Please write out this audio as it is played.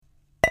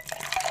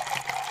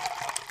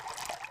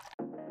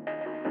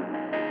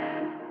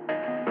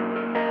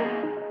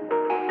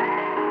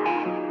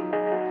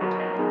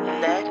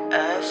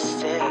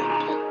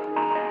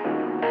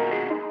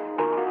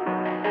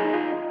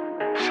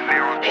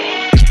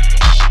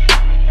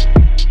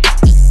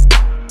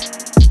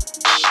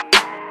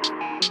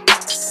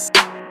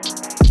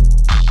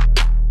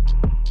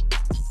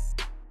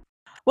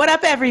What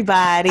up,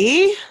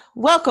 everybody?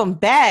 Welcome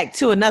back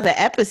to another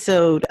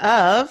episode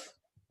of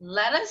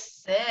Let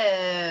Us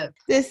Sip.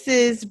 This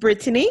is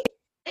Brittany.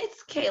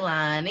 It's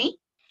Kaylani.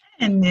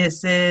 And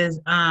this is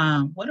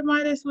what am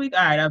I this week?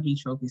 All right, I'll be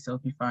Trophy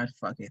Sophie. Fine,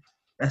 fuck it.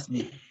 That's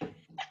me.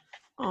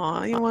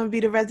 Oh, you want to be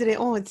the resident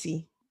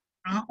auntie?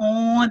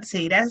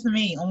 Auntie, that's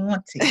me,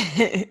 auntie.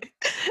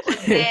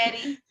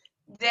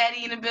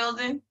 Daddy in the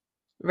building.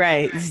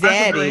 Right,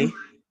 Zaddy.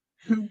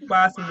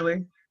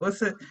 Possibly. What's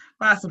it?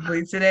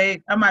 Possibly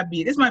today.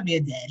 This might be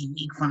a daddy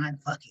week. Fine,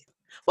 fuck it.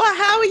 Well,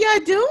 how are y'all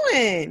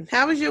doing?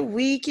 How was your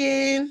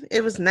weekend?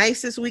 It was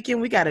nice this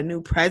weekend. We got a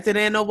new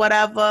president or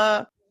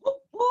whatever.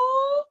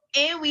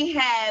 And we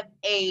have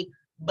a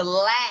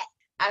black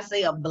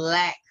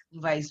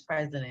vice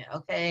president,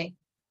 okay?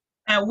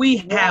 And we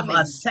have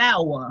a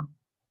sour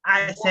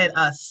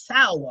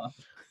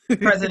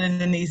president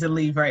that needs to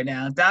leave right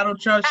now.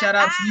 Donald Trump, shout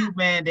out to you,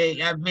 man.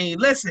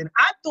 Listen,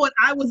 I thought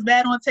I was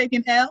bad on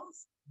taking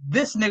L's.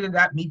 This nigga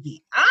got me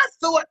beat. I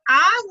thought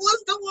I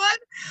was the one.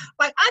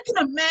 Like, I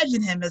can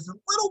imagine him as a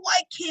little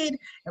white kid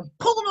and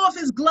pulling off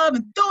his glove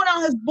and throwing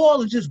out his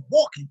ball and just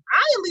walking.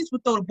 I at least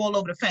would throw the ball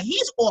over the fence.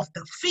 He's off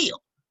the field.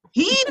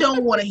 He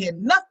don't want to hear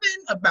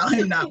nothing about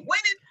him not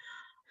winning.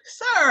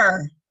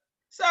 Sir,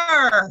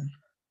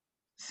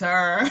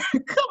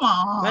 come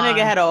on. My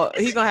nigga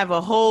he's gonna have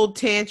a whole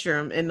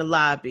tantrum in the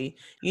lobby.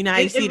 You know how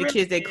you see the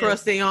kids, they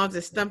cross their arms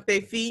and stump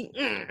their feet?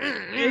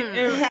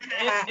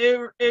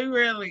 It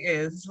really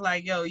is. It's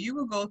like, yo, you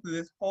will go through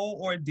this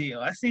whole ordeal.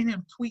 I seen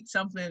him tweet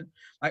something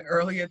like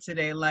earlier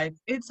today, like,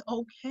 it's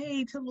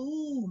okay to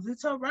lose.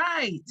 It's all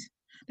right.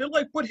 They're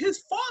like, but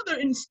his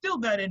father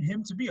instilled that in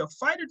him to be a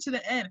fighter to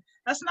the end.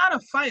 That's not a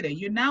fighter.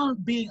 You're now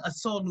being a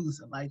sore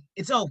loser. Like,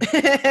 it's over.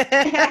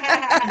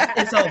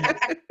 It's over.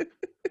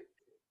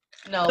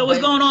 No, so what's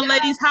going on,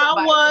 ladies?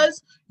 How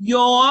was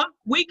your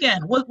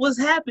weekend? What's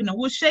happening?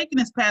 What's shaking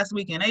this past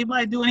weekend?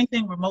 Anybody do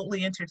anything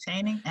remotely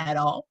entertaining at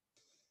all?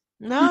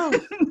 No.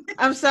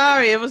 I'm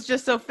sorry. It was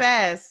just so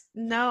fast.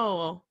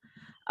 No.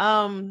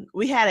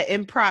 We had an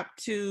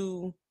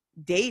impromptu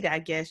date, I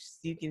guess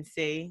you can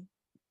say,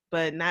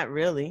 but not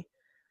really.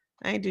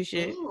 I ain't do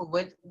shit. Ooh,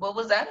 what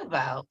was that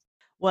about?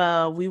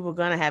 Well, we were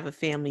going to have a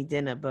family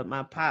dinner, but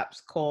my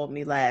pops called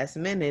me last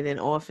minute and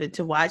offered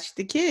to watch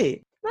the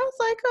kid. I was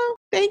like, oh,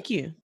 thank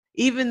you.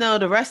 Even though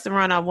the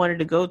restaurant I wanted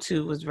to go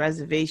to was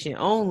reservation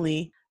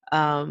only,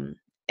 and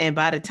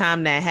by the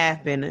time that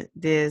happened,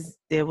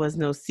 there was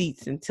no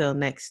seats until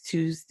next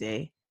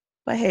Tuesday.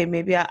 But hey,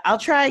 maybe I'll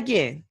try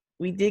again.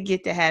 We did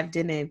get to have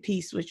dinner in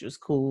peace, which was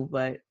cool,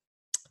 but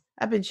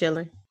I've been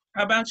chilling.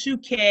 How about you,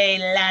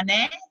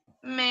 Kaylani?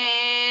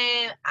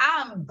 Man,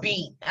 I'm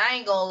beat. I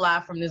ain't gonna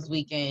lie from this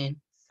weekend.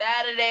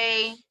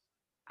 Saturday,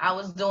 I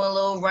was doing a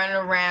little running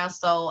around,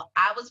 so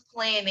I was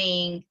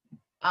planning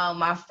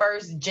my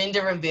first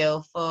gender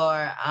reveal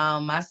for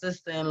my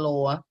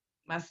sister-in-law,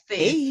 my sis.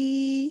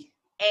 Hey.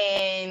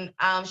 And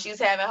she's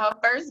having her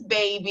first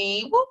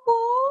baby.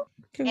 Woo-hoo.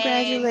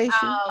 Congratulations.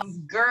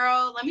 And,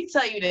 girl, let me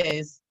tell you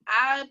this.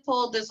 I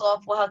pulled this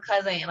off with her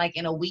cousin like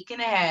in a week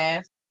and a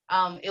half.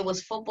 It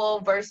was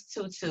football versus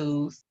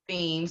tutus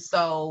theme.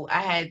 So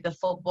I had the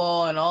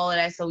football and all of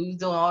that. So we was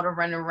doing all the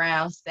running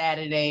around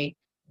Saturday.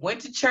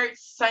 Went to church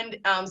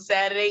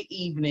Saturday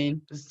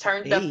evening. Was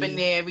turned up in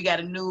there. We got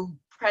a new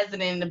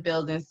president in the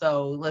building.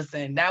 So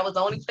listen, that was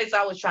the only place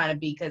I was trying to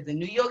be, because in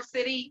New York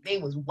City, they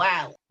was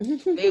wild.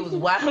 They was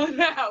wild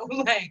out.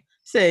 Like,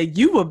 said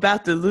you were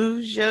about to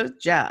lose your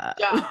job.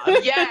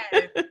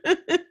 Yes.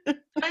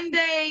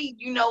 Sunday,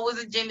 was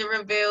a gender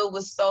reveal.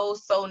 Was so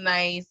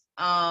nice.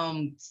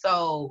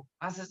 So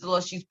my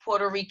sister-in-law, she's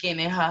Puerto Rican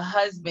and her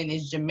husband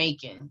is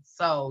Jamaican.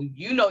 So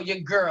your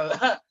girl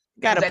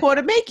got a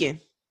Puerto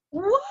Rican.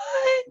 What?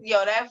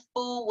 Yo, that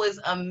food was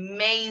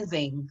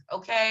amazing.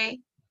 Okay.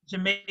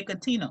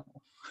 Jamaica-tino.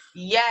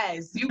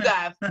 Yes, you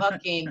got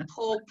fucking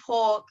pulled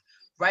pork,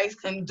 rice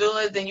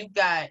conduits, and you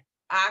got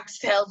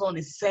oxtails on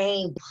the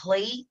same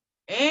plate.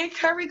 And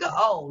curry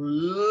oh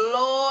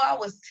Lord, I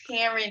was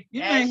tearing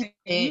You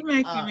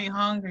making me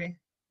hungry.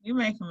 You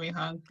making me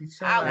hungry.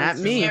 So I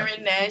was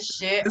tearing that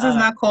shit. This is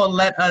not called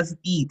Let Us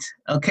Eat,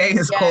 okay?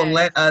 It's called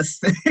Let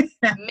Us. Man,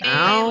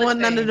 I don't want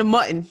none of the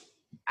mutton.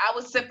 I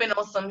was sipping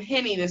on some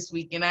Henny this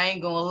week, and I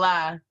ain't gonna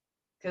lie.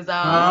 Cause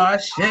oh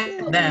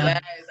shit! Now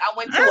yes, I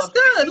went to that's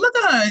good. Look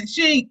at her.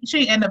 She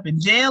ain't end up in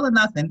jail or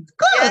nothing.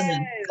 Good, yes.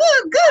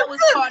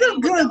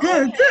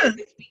 good.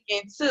 This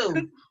weekend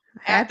too.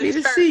 Happy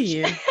to see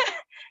you.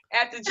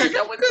 After church,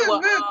 I went to a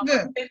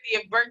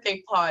 50th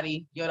birthday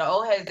party. Yo, the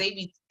old heads, they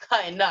be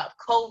cutting up,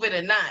 COVID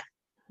or not.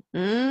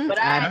 But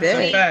I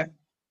bet.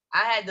 I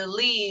had to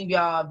leave,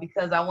 y'all,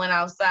 because I went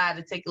outside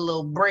to take a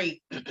little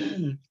break,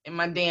 and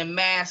my damn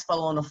mask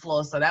fell on the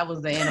floor. So that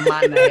was the end of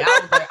my night.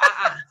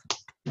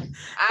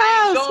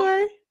 I was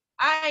like,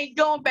 I ain't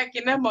going back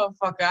in that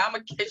motherfucker. I'm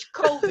gonna catch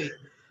COVID.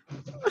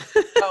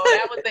 So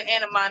that was the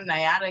end of my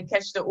night. I didn't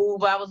catch the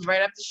Uber. I was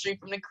right up the street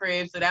from the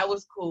crib, so that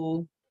was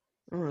cool.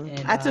 And,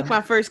 I took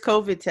my first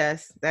COVID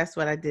test. That's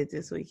what I did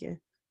this weekend.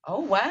 Oh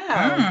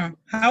wow!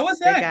 How was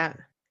that?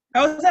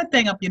 How was that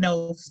thing up your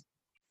nose?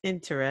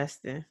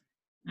 Interesting.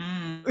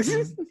 Mm.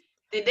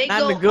 Did they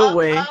Not in go a good up,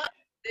 way. up?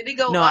 Did it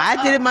go No, up,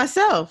 I did it up?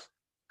 myself.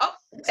 Oh,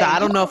 So okay. I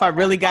don't know if I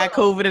really got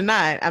Hold on. COVID or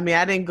not. I mean,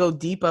 I didn't go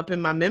deep up in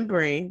my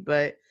membrane,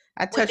 but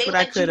I Would touched they what I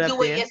let could you up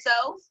do it there.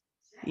 yourself?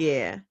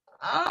 Yeah.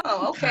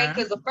 Oh, okay. Okay.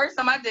 Because the first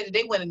time I did it,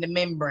 they went in the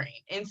membrane.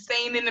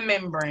 Insane in the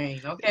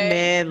membrane. Okay.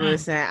 Man,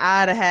 listen,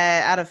 I'd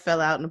have fell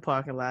out in the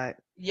parking lot.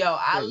 Yo,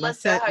 I But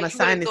looked at her. my You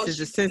would have thought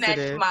sinuses are she snatched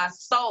sensitive. my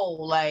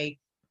soul. Like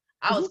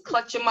I was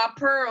clutching my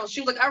pearls.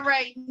 She was like, "All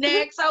right,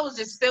 next." I was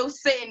just still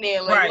sitting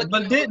there, like Right,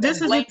 looking but with this a is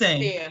the blank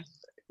thing. stare.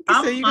 You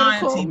say I'm you gonna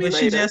call auntie, me but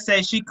she later? just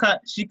said she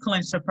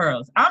clenched her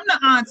pearls. I'm the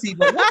auntie,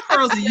 but what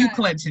pearls are you Yeah.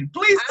 clenching?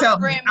 Please I'm tell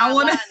me. I Grandma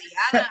want Lonnie.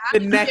 to. I The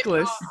done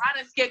necklace. I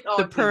done skipped The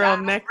aunties. pearl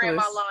I'm Grandma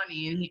necklace.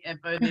 Lonnie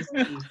for this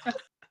piece.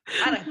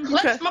 I done Okay.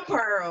 clutched my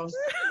pearls.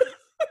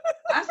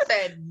 I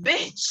said,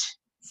 "Bitch."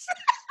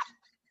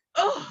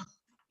 Oh,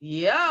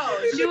 yo.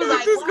 She You was know,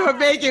 like, just gonna "Why?"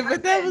 make it,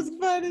 but that was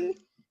funny.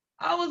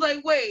 I was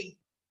like, "Wait,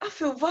 I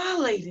feel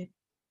violated."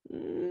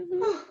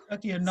 Mm-hmm.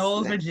 Fuck your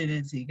nose Snap.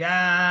 virginity.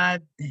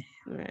 God damn.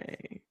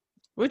 Right.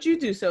 What you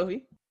do,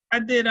 Sophie? I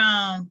did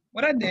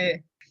what I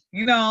did,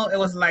 it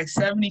was like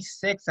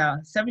 76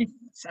 out 70.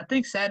 I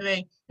think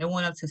Saturday it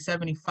went up to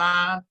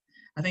 75.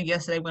 I think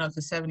yesterday went up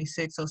to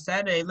 76. So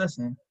Saturday,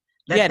 listen,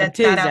 Yeah, let the that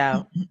thought tiz out.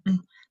 out.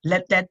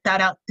 Let that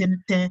thought out.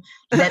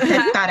 Let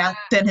that thought out.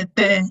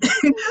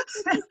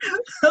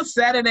 So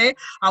Saturday,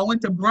 I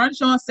went to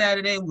brunch on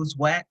Saturday. It was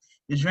whack.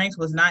 The drinks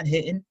was not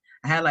hitting.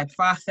 I had like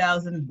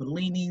 5,000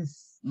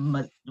 Bellinis,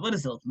 what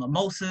is those?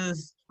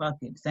 Mimosas,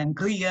 fucking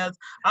sangrias.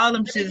 All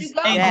them Where did shits you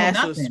go? ain't Your do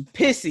ass was nothing.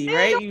 pissy,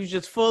 right? You was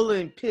just full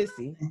and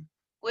pissy.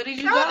 Where did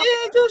you No, go? they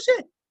ain't do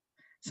shit.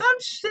 Some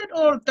shit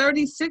on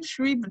 36th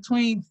Street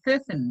between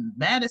 5th and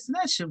Madison.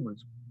 That shit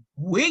was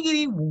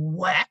wiggity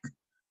whack.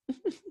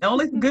 The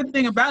only good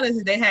thing about it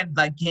is they had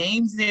like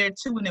games there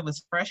too, and it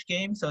was fresh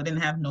games, so it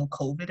didn't have no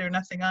COVID or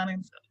nothing on it.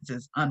 So it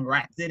just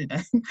unwrapped it.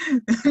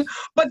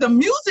 But the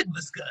music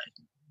was good,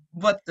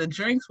 but the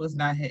drinks was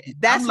not hitting.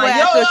 That's I'm why like, I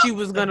yo, thought you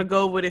was gonna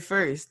go with it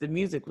first. The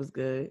music was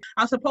good.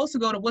 I was supposed to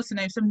go to what's the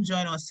name, some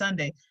joint on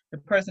Sunday. The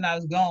person I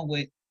was going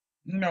with,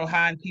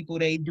 hiring people,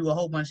 they do a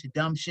whole bunch of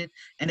dumb shit.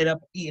 Ended up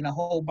eating a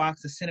whole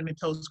box of cinnamon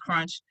toast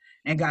crunch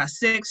and got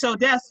sick. So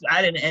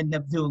I didn't end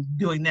up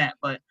doing that.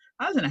 But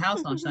I was in the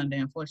house on Sunday,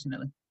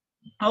 unfortunately.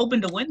 I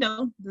opened the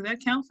window. Does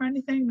that count for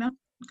anything? No.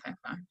 Okay,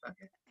 fine. Fuck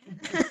it.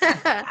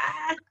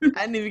 I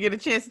didn't even get a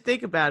chance to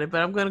think about it,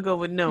 but I'm gonna go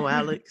with no,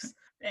 Alex.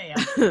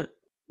 Damn.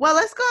 Well,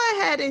 let's go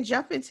ahead and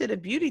jump into the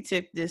beauty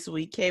tip this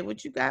week. Kay,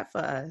 what you got for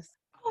us?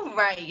 All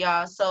right,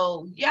 y'all.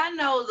 So y'all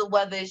know the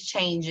weather is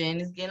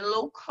changing. It's getting a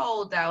little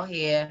cold out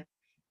here.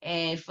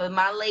 And for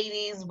my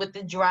ladies with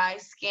the dry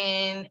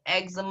skin,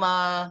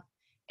 eczema,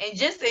 and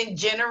just in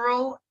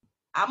general,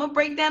 I'm gonna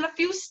break down a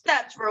few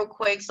steps real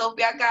quick.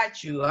 Sophie, I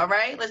got you. All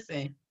right,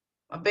 listen.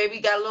 My baby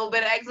got a little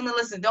bit of eczema.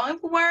 Listen, don't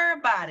even worry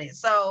about it.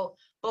 So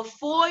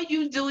before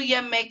you do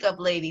your makeup,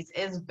 ladies,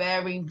 it's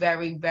very,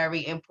 very,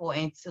 very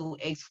important to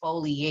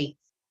exfoliate.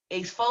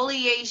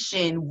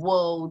 Exfoliation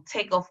will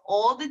take off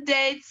all the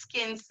dead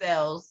skin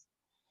cells,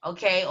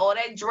 okay? All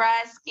that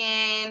dry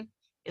skin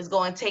is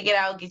going to take it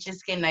out, get your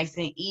skin nice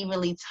and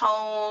evenly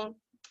toned.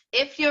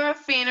 If you're a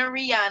fan of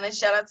Rihanna,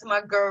 shout out to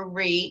my girl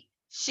Ree.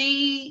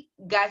 She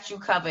got you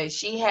covered.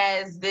 She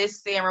has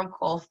this serum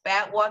called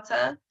Fat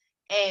Water.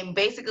 And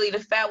basically, the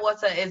Fat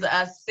Water is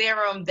a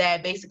serum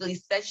that basically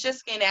sets your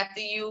skin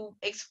after you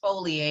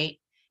exfoliate.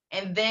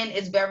 And then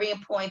it's very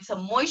important to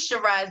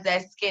moisturize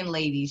that skin,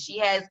 ladies. She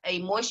has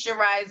a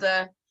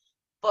moisturizer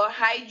for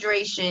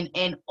hydration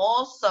and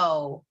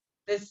also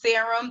the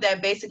serum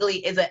that basically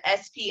is an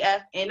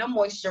SPF and a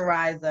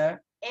moisturizer.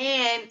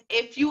 And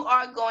if you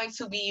are going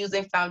to be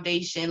using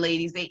foundation,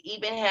 ladies, they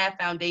even have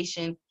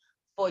foundation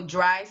for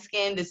dry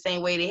skin the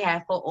same way they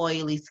have for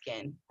oily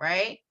skin,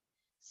 right?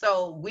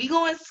 So we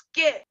going to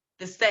skip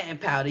the setting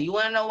powder. You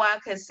want to know why?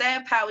 Because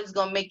setting powder is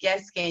going to make your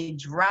skin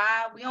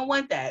dry. We don't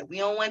want that. We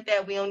don't want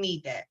that. We don't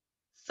need that.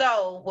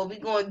 So what we're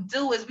going to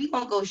do is we're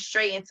going to go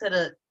straight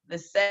into the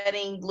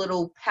setting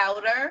little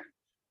powder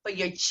for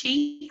your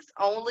cheeks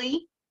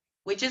only,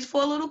 which is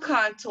for a little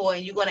contour,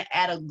 and you're going to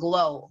add a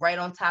glow right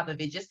on top of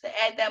it just to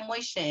add that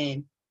moisture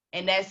in.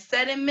 And that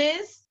setting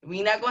mist,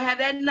 we're not going to have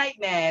that night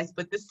mask,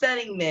 but the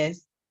setting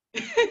mist,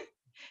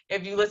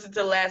 if you listen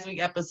to last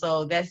week's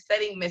episode, that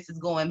setting mist is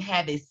going to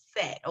have it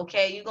set,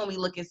 okay? You're going to be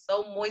looking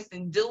so moist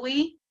and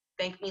dewy.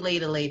 Thank me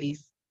later,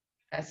 ladies.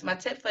 That's my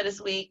tip for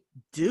this week.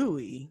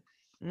 Dewy.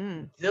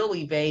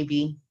 Dewy,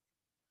 baby.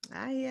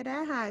 I hear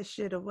that hot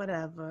shit or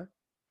whatever.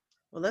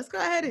 Well, let's go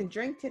ahead and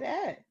drink to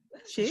that.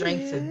 Cheers.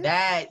 Drink to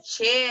that.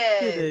 To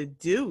Cheers. the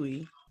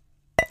dewy.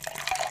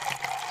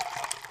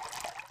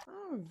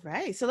 All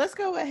right. So let's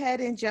go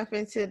ahead and jump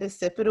into the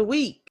sip of the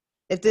week.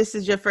 If this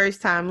is your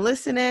first time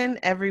listening,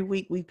 every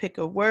week we pick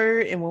a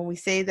word. And when we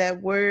say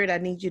that word, I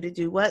need you to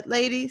do what,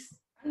 ladies?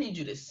 I need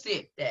you to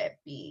sip that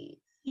bitch.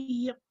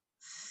 Yep.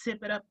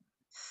 Sip it up.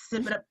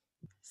 Sip it up.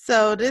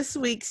 So this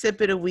week's sip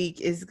of the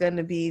week is going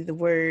to be the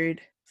word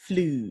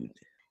fluid.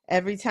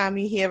 every time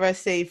you hear us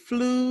say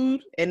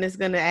flued, and it's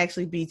going to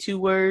actually be 2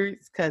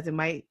 words because it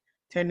might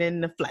turn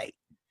into flight.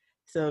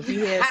 So if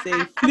you hear us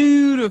say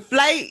flued or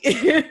flight,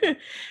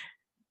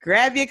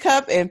 grab your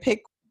cup and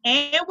pick.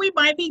 And we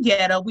might be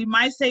ghetto. We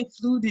might say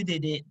fluted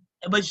it.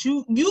 But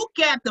you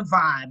get the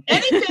vibe.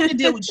 Anything to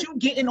do with you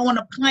getting on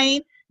a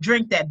plane,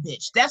 drink that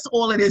bitch. That's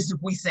all it is if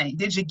we say.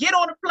 Did you get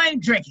on a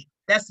plane? Drink it.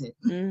 That's it.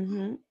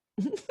 Mm-hmm.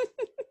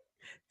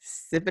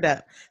 Sip it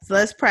up. So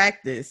let's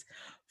practice.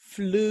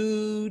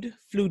 Flued,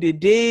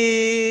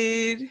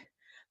 fluted,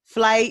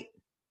 flight,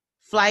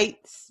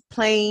 flights,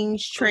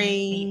 planes,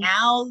 trains,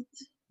 out,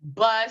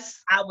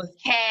 bus, I was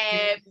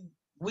cab,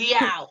 we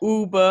out.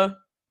 Uber.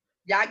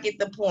 Y'all get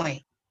the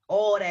point.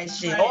 All that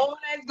shit. Right. All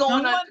that's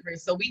going on.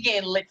 So we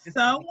getting lit.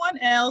 Someone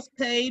else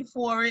paid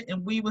for it,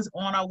 and we was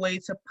on our way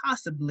to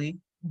possibly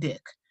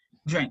dick.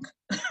 Drink.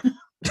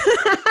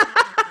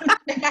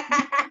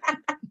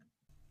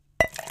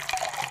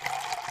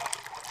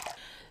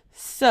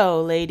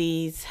 So,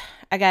 ladies,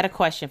 I got a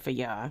question for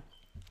y'all.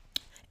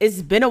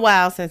 It's been a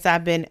while since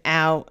I've been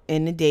out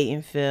in the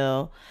dating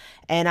field,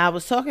 and I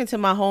was talking to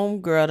my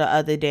homegirl the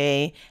other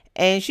day,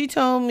 and she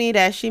told me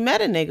that she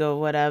met a nigga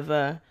or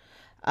whatever.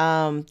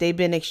 They've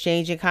been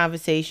exchanging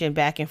conversation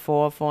back and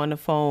forth on the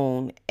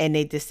phone, and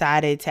they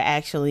decided to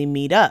actually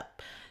meet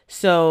up.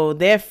 So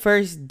their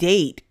first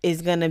date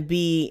is going to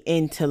be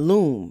in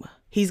Tulum.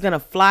 He's going to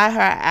fly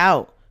her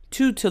out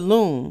to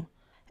Tulum,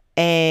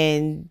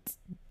 and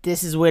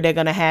this is where they're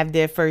going to have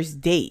their first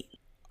date.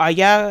 Would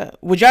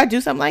y'all do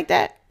something like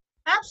that?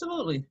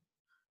 Absolutely.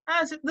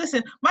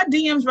 Listen, my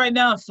DMs right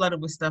now are flooded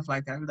with stuff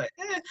like that. I'm like,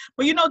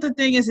 But you know what the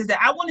thing is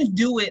that I want to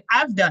do it.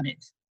 I've done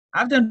it.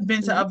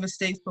 Been to other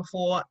states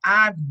before.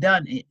 I've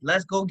done it.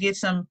 Let's go get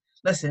some.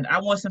 Listen, I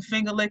want some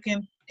finger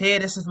licking. Here,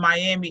 this is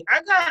Miami.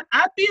 I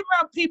be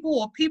around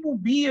people, or people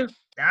be.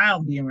 I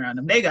don't be around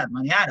them. They got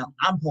money. I don't.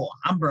 I'm poor.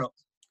 I'm broke.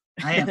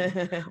 I am.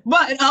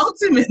 But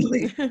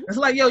ultimately, it's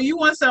like, yo, you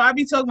want some? I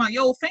be talking about,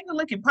 yo, finger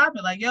licking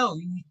popping. Like, yo,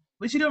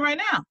 what you doing right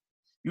now?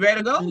 You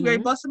ready to go? You ready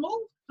to bust a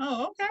move?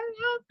 Oh, okay.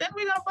 Yeah, then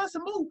we gonna bust a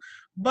move.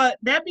 But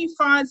that be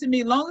fine to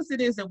me, long as it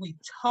is that we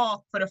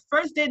talk for the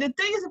first day. The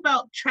thing is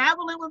about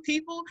traveling with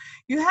people,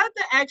 you have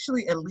to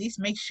actually at least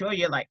make sure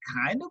you're like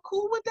kind of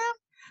cool with them,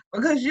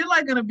 because you're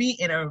like gonna be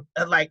in it's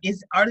a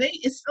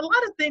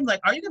lot of things. Like,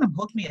 are you gonna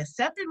book me a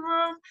separate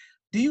room?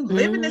 Do you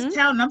live in this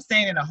town and I'm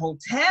staying in a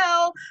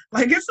hotel?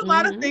 Like, it's a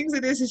lot of things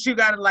it is that you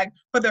gotta, like,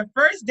 for the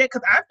first day,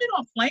 because I've been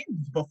on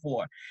planes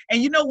before.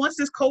 And once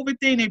this COVID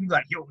thing, they'd be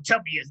like, yo,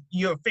 tell me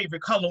your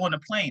favorite color on the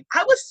plane.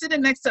 I was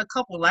sitting next to a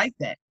couple like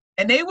that.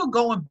 And they were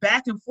going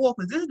back and forth,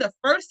 because this is the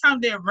first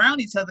time they're around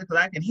each other, because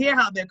I can hear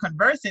how they're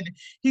conversing.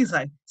 He's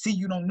like, see,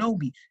 you don't know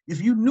me.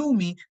 If you knew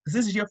me, because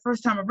this is your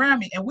first time around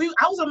me. And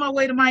I was on my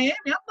way to Miami.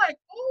 I'm like,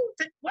 oh,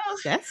 well.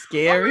 That's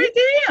scary.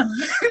 Damn.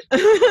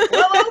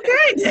 Well,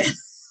 okay then.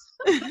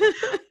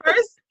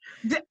 First,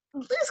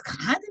 let's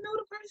kind of know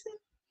the person.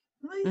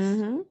 At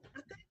least,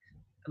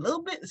 a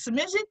little bit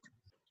submission.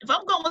 If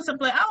I'm going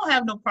someplace, I don't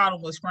have no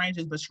problem with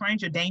strangers, but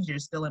stranger danger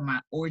is still in my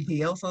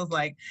ordeal. So it's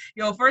like,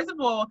 yo, first of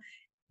all,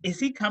 is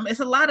he coming? It's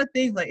a lot of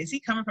things. Like, is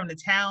he coming from the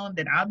town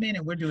that I'm in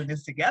and we're doing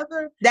this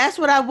together? That's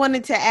what I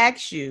wanted to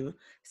ask you.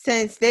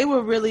 Since they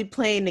were really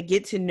playing the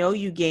get to know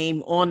you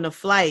game on the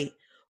flight,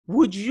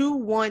 would you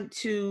want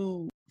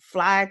to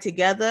fly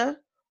together?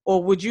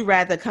 Or would you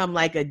rather come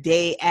like a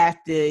day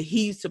after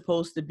he's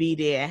supposed to be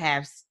there and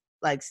have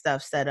like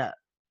stuff set up?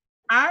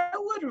 I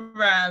would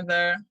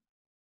rather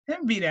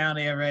him be down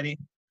there already.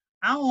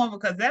 I don't want,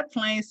 because that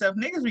plane stuff,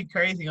 niggas be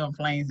crazy on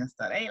planes and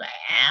stuff. They like,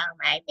 I don't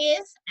like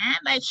this. I'm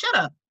like, shut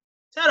up.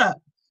 Shut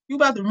up. You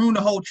about to ruin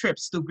the whole trip,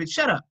 stupid.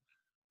 Shut up.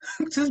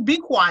 Just be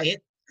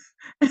quiet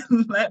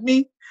and let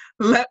me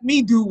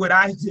do what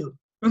I do.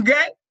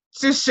 Okay?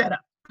 Just shut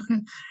up.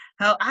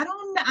 Hell,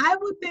 I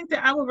would think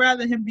that I would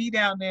rather him be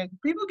down there.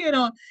 People get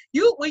on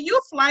when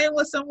you're flying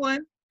with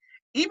someone,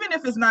 even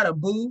if it's not a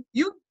boo,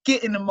 you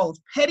get in the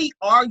most petty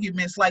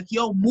arguments like,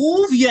 yo,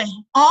 move your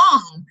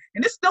arm.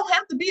 And this don't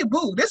have to be a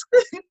boo. This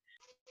could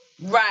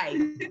right.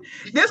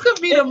 This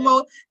could be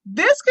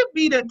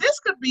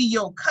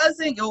your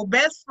cousin, your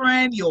best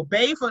friend, your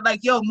bae for, like,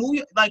 yo,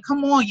 move, like,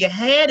 come on, your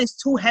head is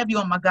too heavy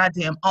on my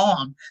goddamn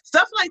arm.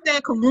 Stuff like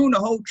that could ruin the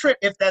whole trip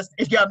if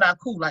y'all not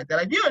cool like that.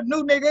 Like, if you're a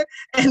new nigga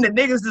and the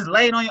niggas just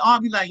laying on your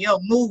arm, you like, yo,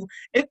 move.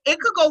 It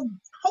could go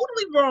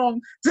totally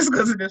wrong just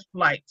because of this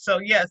flight. So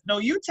yes, no,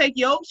 you take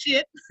your own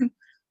shit.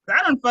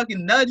 I done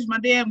fucking nudged my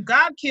damn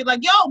god kid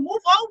like, yo,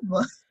 move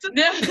over.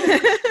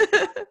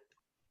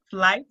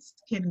 Flights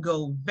can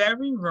go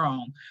very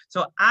wrong.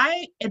 So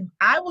I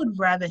would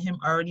rather him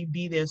already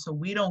be there, so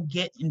we don't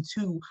get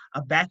into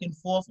a back and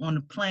forth on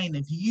the plane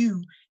of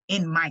you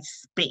in my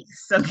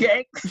space.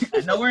 Okay?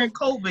 I know we're in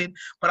COVID,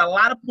 but a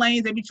lot of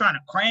planes, they be trying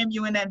to cram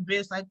you in that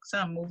bitch like,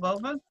 son, move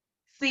over.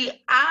 See,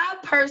 I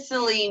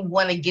personally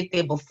want to get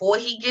there before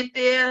he get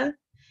there.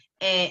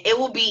 And it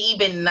will be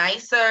even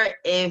nicer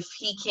if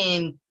he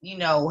can,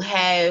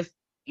 have,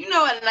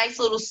 a nice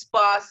little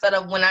spa set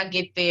up when I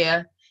get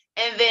there.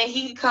 And then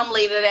he can come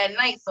later that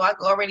night. So I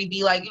could already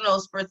be like,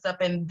 spritz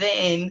up and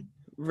then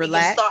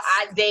Relax. We can start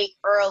our date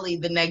early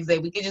the next day.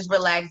 We can just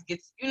relax,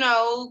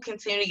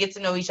 continue to get to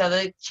know each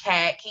other,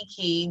 chat,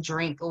 kiki,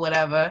 drink or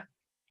whatever.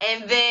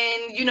 And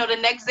then, the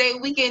next day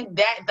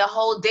the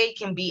whole day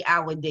can be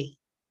our date.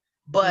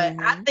 But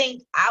I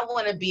think I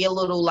want to be a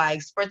little like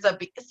spritz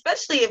up,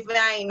 especially if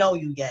I ain't know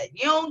you yet.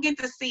 You don't get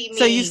to see me.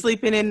 So you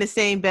sleeping in the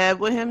same bed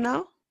with him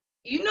now?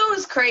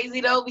 It's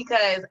crazy though,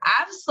 because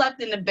I've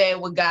slept in the bed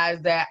with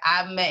guys that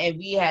I've met and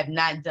we have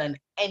not done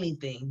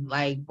anything,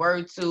 like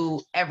word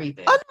to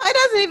everything. Oh, no, it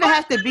doesn't even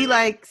have to be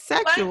like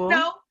sexual.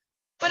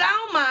 But I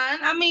don't mind.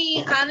 I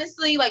mean,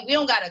 honestly, like we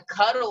don't gotta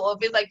cuddle, or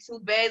if it's like two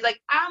beds.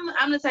 Like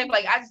I'm the type,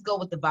 like I just go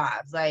with the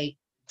vibes. Like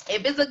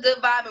if it's a good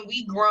vibe and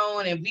we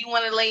grown and we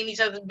want to lay in each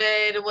other's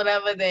bed or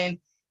whatever, then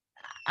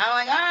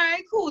I'm like, all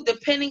right, cool.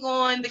 Depending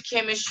on the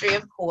chemistry,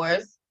 of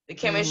course. The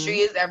chemistry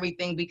is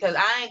everything, because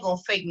I ain't gonna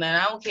fake nothing.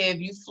 I don't care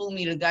if you flew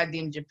me to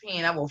goddamn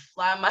Japan. I will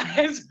fly my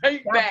ass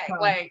right back.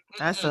 Like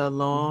that's a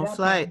long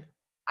flight.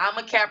 I'm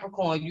a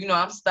Capricorn.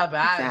 I'm stubborn.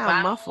 If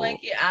I don't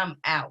like it, I'm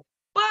out.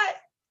 But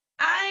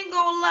I ain't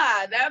gonna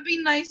lie. That'd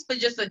be nice for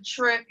just a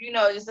trip,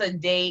 just a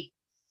date.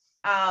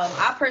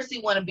 I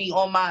personally want to be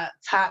on my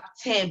top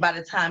 10 by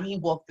the time he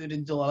walked through the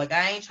door. Like,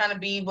 I ain't trying to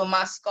be with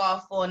my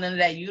scarf or none of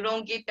that. You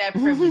don't get that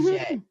privilege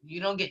yet. You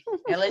don't get.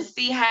 And let's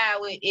see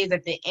how it is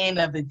at the end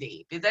of the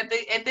date. If at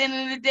the end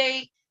of the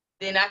date,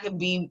 then I can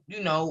be,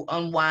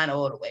 unwind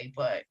all the way.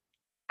 But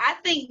I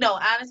think, no,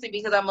 honestly,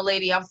 because I'm a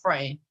lady, I'm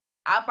fronting.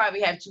 I'll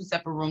probably have 2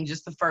 separate rooms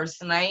just the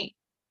first night.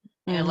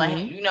 And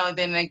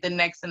then like the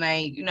next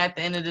night, at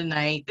the end of the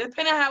night,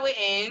 depending on how it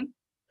ends.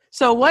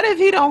 So what if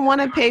he don't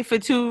want to pay for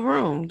 2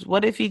 rooms?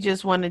 What if he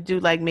just want to do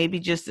like maybe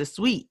just a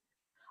suite?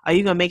 Are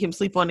you gonna make him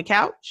sleep on the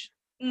couch?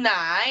 Nah,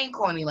 I ain't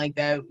corny like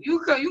that. You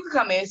can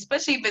come in,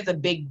 especially if it's a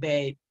big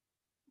bed.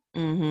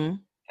 If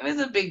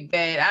it's a big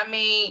bed, I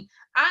mean,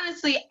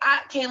 honestly,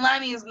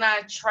 Kaylani is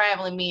not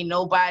traveling me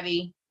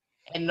nobody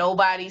and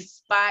nobody's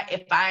spot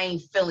if I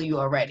ain't feeling you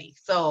already.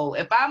 So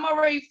if I'm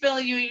already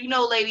feeling you,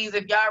 ladies,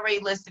 if y'all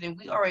already listening,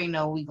 we already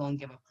know we gonna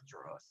give up the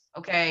drawers.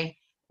 Okay,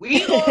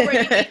 we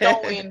already be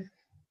going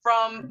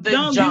from the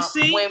jump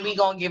when we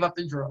gonna give up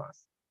the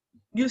drawers.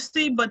 You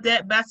see, but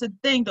that's the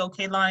thing though,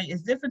 Kaylani.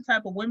 It's different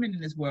type of women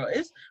in this world.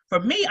 It's for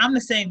me, I'm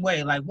the same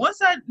way. Like once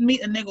I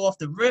meet a nigga off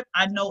the rip,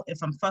 I know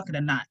if I'm fucking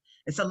or not.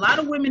 It's a lot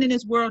of women in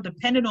this world,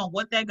 depending on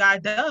what that guy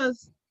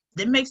does,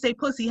 that makes their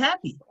pussy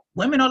happy.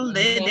 Women are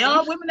there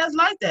are women that's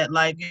like that.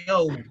 Like,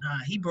 yo,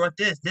 he brought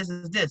this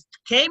is this.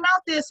 Came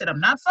out there, said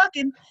I'm not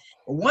fucking.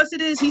 But once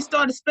he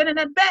started spending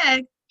that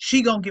bag,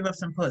 she gonna give up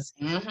some pussy.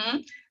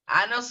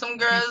 I know some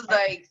girls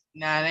like,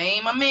 nah, they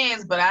ain't my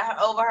mans, but I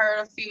overheard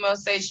a female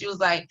say, she was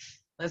like,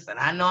 listen,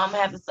 I know I'm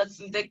gonna have to suck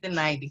some dick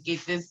tonight to get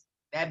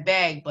that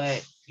bag,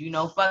 but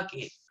fuck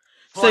it.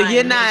 So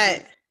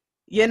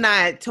you're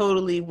not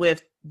totally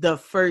with the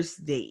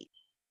first date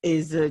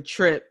is a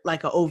trip,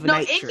 like an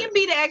overnight trip. No, it can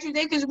be the actual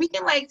date, because we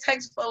can like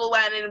text for a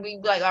while and then we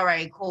be like, all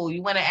right, cool.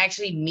 You want to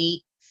actually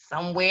meet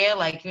somewhere?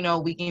 Like,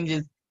 we can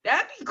just,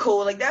 that'd be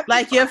cool. Like that.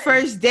 Like your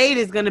first date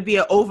is going to be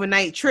an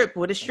overnight trip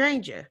with a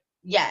stranger.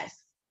 Yes.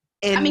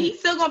 And I mean, he's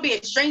still gonna be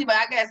a stranger, but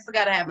I guess I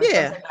gotta have a some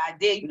type of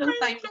idea.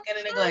 How you look at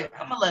a nigga like,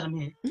 I'm gonna let him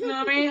in. You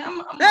know what I mean?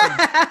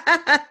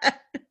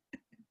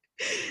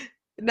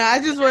 No, I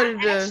just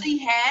wanted to. I actually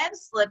have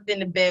slept in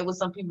the bed with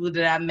some people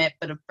that I met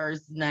for the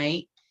first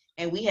night,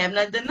 and we have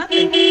not done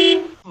nothing.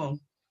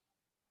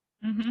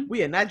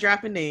 We are not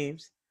dropping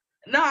names.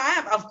 No,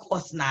 of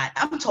course not.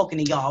 I'm talking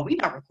to y'all. We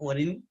not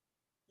recording.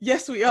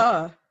 Yes, we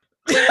are.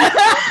 We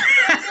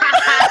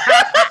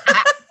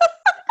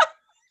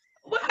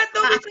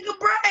took a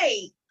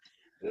break.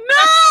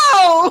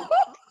 No.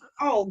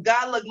 Oh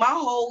God! Look, my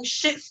whole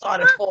shit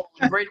started falling.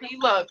 Brittany,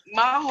 look,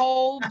 my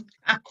whole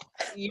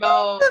you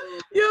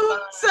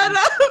set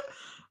up.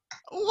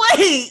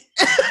 Wait.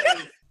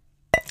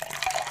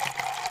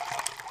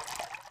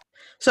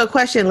 So,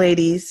 question,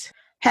 ladies: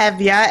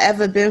 have y'all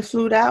ever been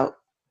flued out?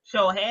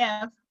 Sure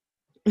have.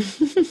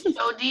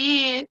 Sure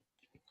did.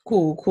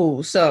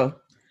 Cool. So,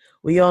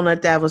 we all know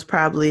that was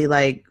probably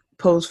like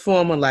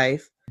post-formal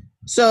life.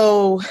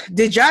 So,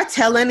 did y'all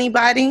tell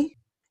anybody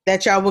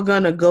that y'all were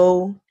gonna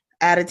go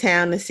out of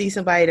town to see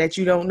somebody that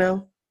you don't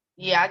know?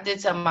 Yeah, I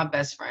did tell my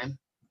best friend.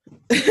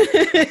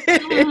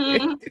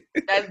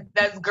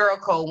 That's girl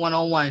code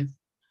 101.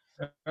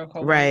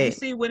 Right. You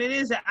see what it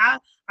is?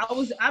 I've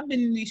been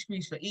in these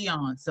streets for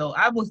eons, so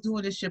I was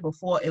doing this shit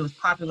before it was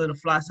popular to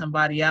fly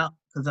somebody out,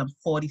 because I'm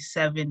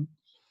 47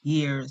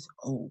 years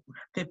old,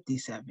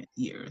 57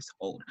 years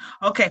old.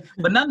 Okay,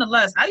 but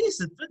nonetheless, I used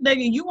to,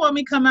 nigga, you want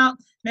me to come out?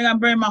 Nigga, I'm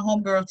bringing my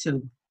homegirl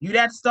too. You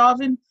that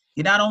starving?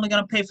 You're not only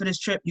gonna pay for this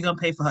trip, you're gonna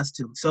pay for us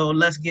too. So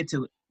let's get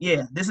to it.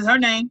 Yeah, this is her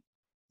name.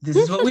 This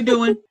is what we're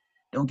doing.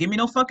 Don't give me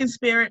no fucking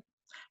spirit,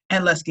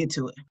 and let's get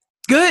to it.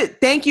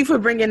 Good. Thank you for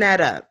bringing that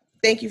up.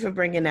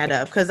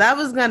 Because I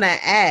was gonna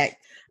ask.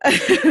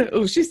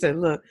 Oh, she said,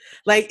 "Look,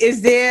 like,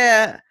 is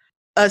there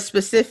a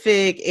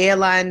specific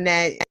airline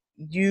that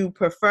you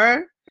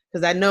prefer?"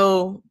 Because I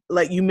know,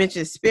 like you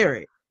mentioned,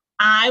 Spirit.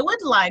 I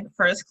would like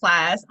first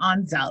class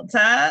on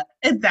Delta,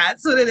 and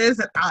that's what it is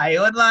that I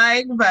would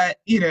like. But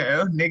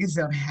niggas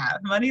don't have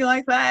money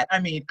like that. I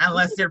mean,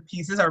 unless their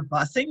pieces are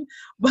busing.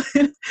 But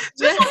just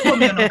don't put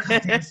me on no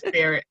goddamn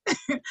Spirit,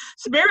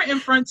 Spirit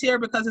and Frontier,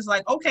 because it's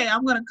like, okay,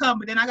 I'm gonna come,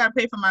 but then I gotta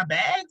pay for my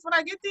bags when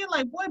I get there.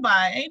 Like, boy,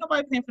 bye, ain't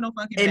nobody paying for no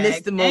fucking and bags.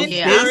 It's the most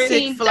Spirit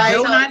basic flight.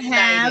 do not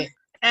have.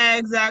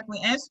 Exactly.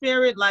 And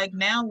Spirit, like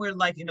now we're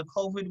like in the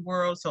COVID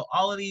world. So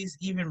all of these,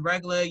 even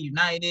regular,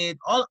 United,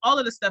 all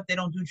of the stuff, they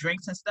don't do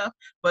drinks and stuff.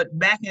 But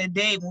back in the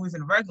day when we was in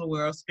the regular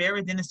world,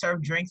 Spirit didn't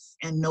serve drinks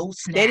and no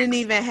snacks. They didn't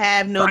even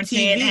have no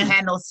Frontier TV. and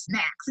had no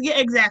snacks. Yeah,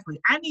 exactly.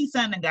 I need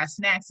something that got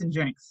snacks and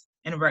drinks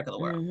in the regular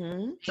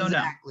world. So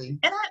exactly. No.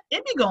 And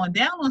it be going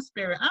down on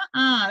Spirit.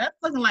 That's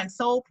looking like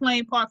Soul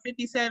Plane Part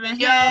 57.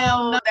 Yo,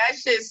 hell no. that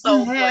shit's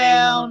so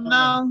hell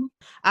no.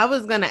 I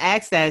was gonna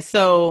ask that.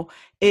 So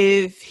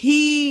if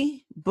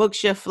he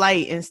books your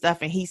flight and stuff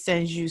and he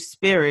sends you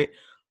Spirit,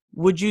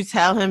 would you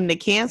tell him to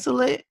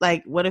cancel it?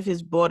 Like, what if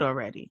it's bought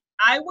already?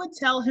 I would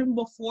tell him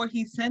before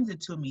he sends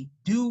it to me,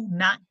 do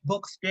not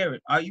book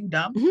Spirit. Are you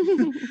dumb?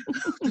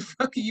 What the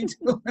fuck are you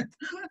doing?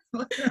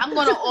 I'm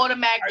going to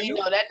automatically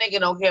know that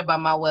nigga don't care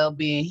about my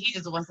well-being. He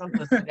just wants some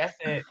pussy. That's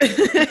it.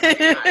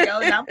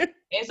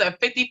 It's a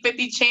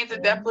 50-50 chance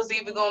that that pussy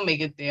even going to make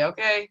it there,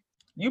 okay?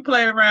 You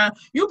play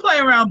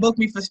around, book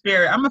me for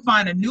Spirit. I'm going to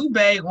find a new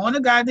bag on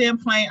the goddamn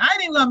plane. I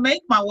ain't even going to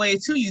make my way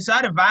to you, so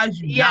I'd advise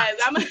you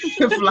not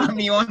to fly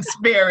me on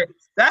Spirit.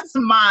 That's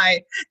my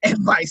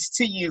advice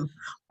to you.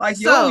 Like,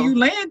 you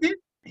landed.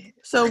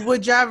 So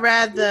would y'all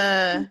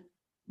rather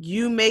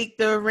you make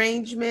the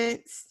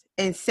arrangements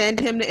and send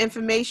him the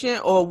information,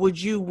 or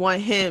would you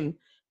want him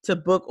to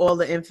book all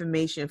the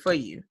information for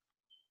you?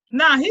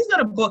 Nah, he's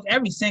going to book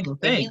every single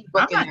thing.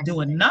 I'm not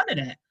doing none of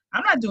that.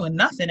 I'm not doing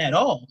nothing at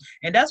all.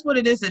 And that's what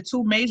it is. The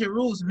two major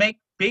rules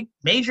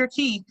major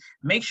key.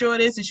 Make sure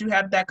it is that you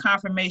have that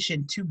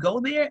confirmation to go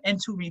there and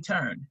to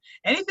return.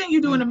 Anything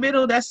you do in the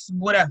middle, that's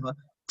whatever.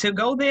 To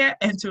go there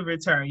and to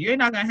return. You're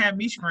not going to have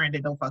me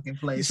stranded no fucking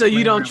place. So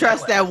you don't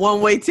trust that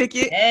one-way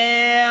ticket?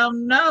 Hell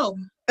no.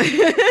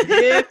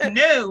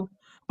 No.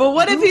 But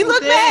what if he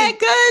look bad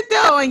good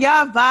though and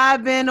y'all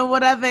vibing or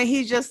whatever and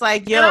he's just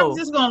like, yo. And I'm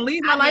just going to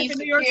leave my life in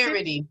New York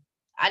City.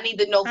 I need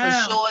to know for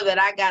sure that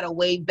I got a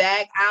way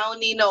back. I don't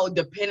need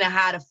depending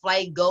how the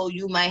flight go,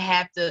 you might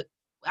have to.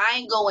 I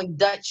ain't going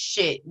Dutch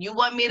shit. You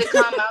want me to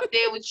come out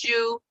there with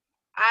you?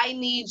 I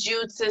need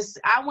you to.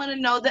 I want to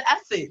know the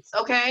efforts,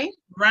 okay?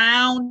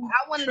 I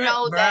want to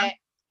know that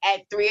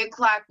at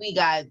 3:00 we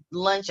got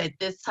lunch at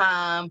this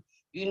time.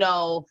 We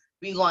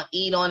gonna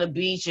eat on the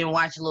beach and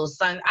watch a little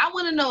sun. I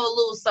want to know a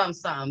little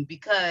something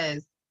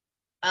because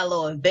a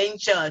little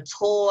adventure, a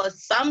tour,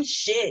 some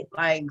shit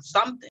like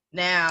something.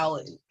 Now.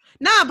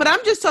 Nah, but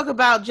I'm just talking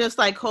about just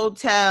like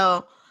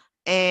hotel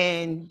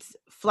and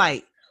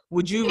flight.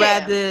 Would you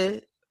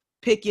rather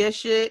pick your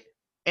shit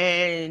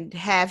and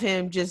have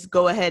him just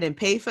go ahead and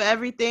pay for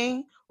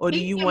everything? Or do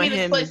you want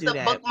him to do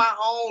that? Book my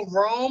own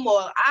room?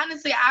 Or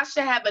honestly, I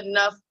should have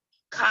enough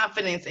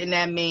confidence in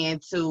that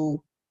man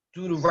to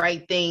do the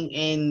right thing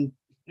and,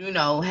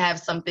 have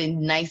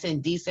something nice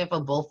and decent for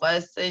both of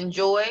us to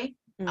enjoy.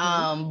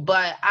 Mm-hmm.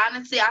 But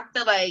honestly, I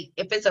feel like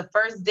if it's a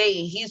first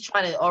date and he's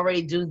trying to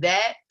already do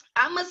that,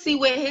 I'm going to see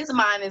where his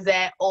mind is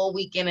at all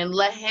weekend and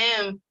let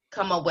him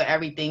come up with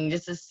everything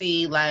just to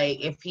see, like,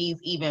 if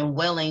he's even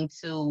willing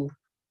to,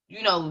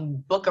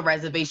 book a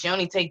reservation. It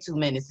only take 2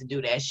 minutes to do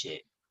that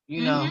shit,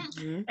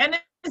 Mm-hmm. And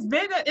it's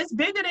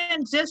bigger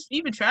than just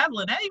even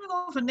traveling. Not even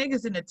going for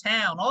niggas in the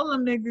town. All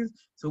them niggas,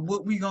 so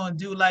what we going to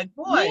do? Like,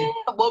 boy. Yeah,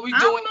 what we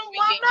doing this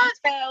weekend? You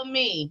tell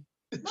me.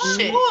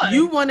 Shit.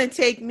 You want to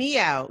take me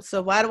out,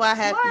 so why do I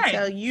have to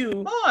tell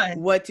you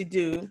what to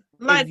do?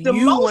 Like the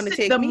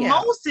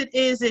most it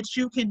is that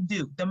you can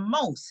do. The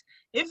most.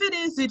 If it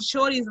is that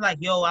shorty's like,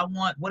 yo, I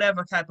want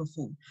whatever type of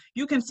food,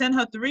 you can send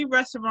her 3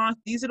 restaurants.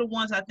 These are the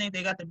ones I think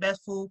they got the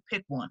best food.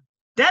 Pick one.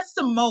 That's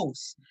the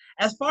most.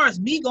 As far as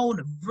me going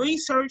to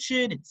research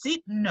it and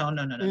see, no.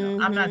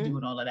 Mm-hmm. I'm not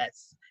doing all of that.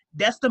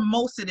 That's the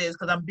most it is,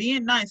 because I'm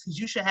being nice, because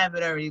you should have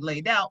it already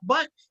laid out.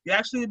 But you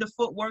actually do the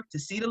footwork to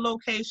see the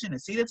location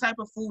and see the type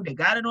of food. They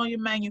got it on your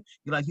menu.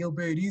 You're like, yo,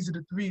 babe, these are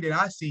the 3 that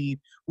I see.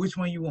 Which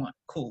one you want?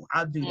 Cool,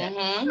 I'll do that.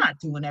 I'm not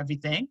doing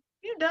everything.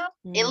 You dumb.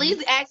 At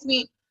least ask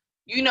me,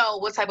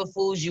 what type of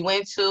foods you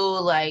went to.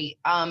 Like,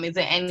 is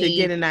there any to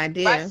get an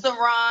idea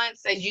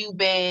restaurants that you've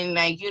been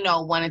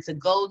wanting to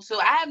go to?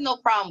 I have no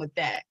problem with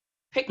that.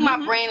 Pick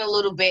my brain a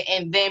little bit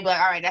and then be like,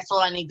 all right, that's all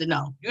I need to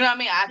know. You know what I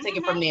mean? I take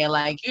it from there.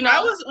 Like,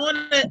 I was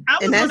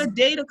on a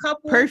date a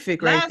couple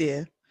perfect right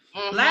there.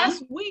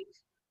 Last week.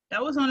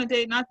 That was on a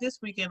date, not this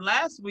weekend,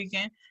 last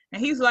weekend. And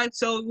he's like,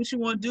 so what you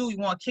want to do? You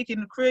want to kick in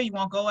the crib? You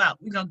want to go out?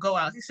 We're going to go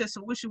out. He said,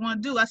 so what you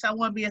want to do? I said, I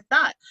want to be a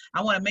thought.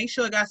 I want to make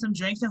sure I got some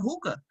drinks and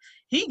hookah.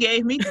 He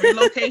gave me 3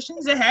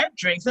 locations that had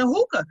drinks and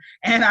hookah.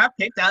 And I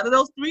picked out of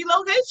those 3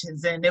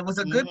 locations. And it was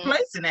a good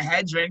place and it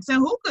had drinks and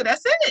hookah.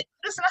 That's it.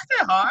 It's not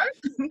that hard.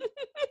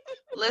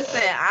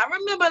 Listen, I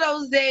remember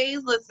those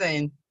days.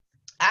 Listen,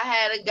 I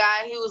had a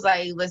guy, he was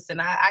like, listen,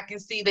 I can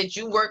see that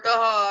you work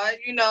hard,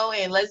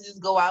 and let's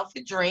just go out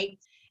for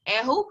drinks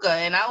and hookah.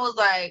 And I was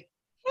like,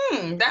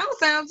 that don't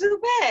sound too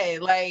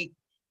bad. Like,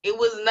 it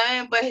was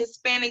nothing but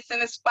Hispanics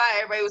in the spot.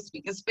 Everybody was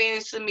speaking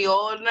Spanish to me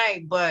all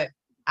night, but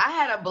I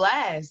had a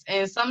blast.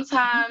 And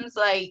sometimes,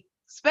 like,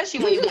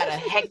 especially when you got a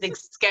hectic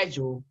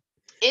schedule,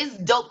 it's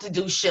dope to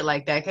do shit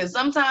like that. Because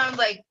sometimes,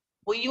 like,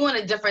 when you in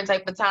a different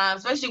type of time,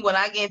 especially when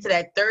I get into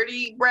that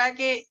 30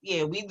 bracket,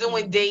 yeah, we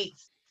doing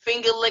dates,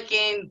 finger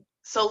licking.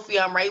 Sophie,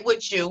 I'm right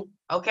with you,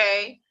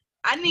 okay?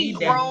 I need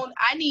grown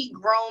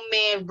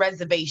man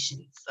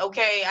reservations,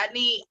 okay? I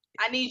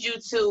need you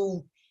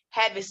to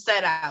have it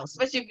set out,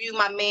 especially if you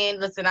my man.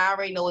 Listen, I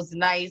already know it's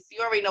nice. You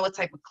already know what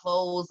type of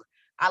clothes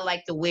I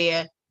like to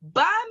wear.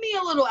 Buy me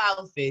a little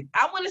outfit.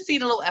 I want to see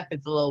the little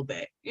efforts a little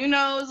bit.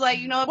 It's like,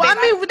 well, babe,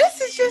 I mean,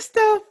 this is just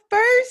the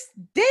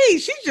first day.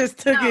 She just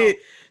took it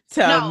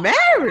to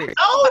marriage.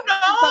 Oh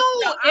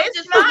no,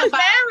 it's not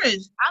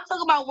marriage. I'm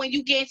talking about when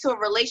you get into a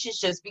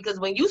relationship,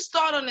 because when you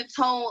start on the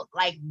tone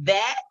like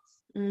that,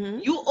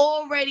 you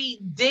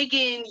already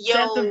digging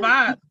set the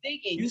vibe.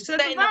 You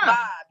setting the vibe.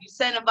 You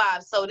setting the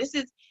vibe. So this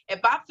is, if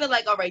I feel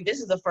like, all right,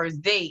 this is the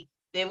first date,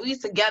 then we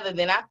together,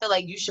 then I feel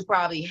like you should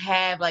probably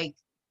have like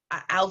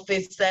an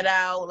outfit set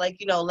out,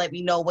 like, let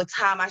me know what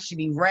time I should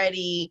be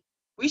ready.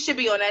 We should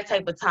be on that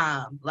type of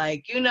time.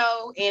 Like,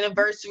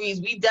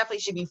 anniversaries, we definitely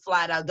should be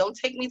flyed out. Don't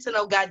take me to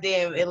no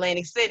goddamn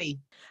Atlantic City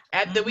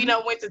after we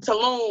done went to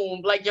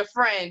Tulum, like your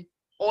friend,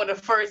 on the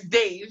first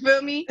date. You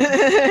feel me?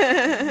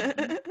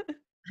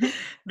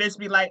 Bitch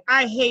be like,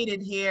 I hate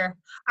it here.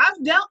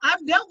 I've dealt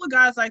with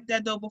guys like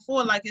that though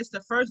before. Like, it's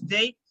the first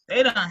date.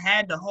 They done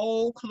had the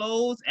whole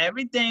clothes,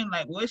 everything.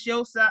 Like, what's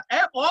your size?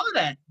 All of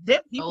that.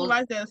 People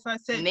like that. So I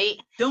said,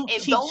 don't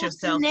cheat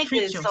yourself.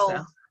 Treat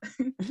yourself.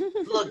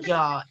 Look,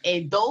 y'all,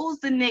 and those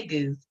the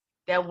niggas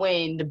that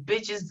when the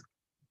bitches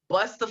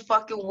bust the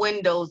fucking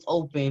windows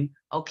open,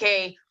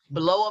 okay,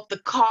 blow up the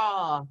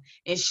car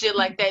and shit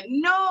like that.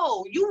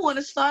 No, you want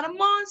to start a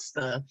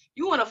monster.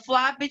 You want to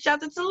fly a bitch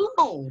out to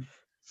Tulum.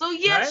 So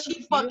yes,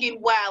 she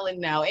fucking wilding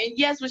now, and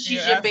yes, when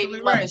she's your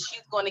baby mother,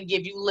 she's gonna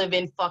give you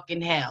living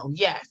fucking hell.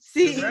 Yes.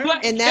 See,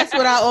 and that's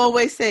what I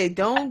always say.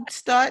 Don't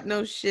start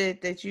no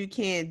shit that you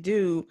can't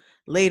do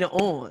later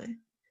on.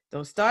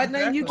 Don't start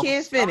nothing you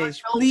can't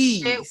finish,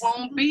 please. Shit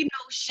won't be no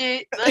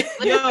shit.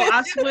 Yo,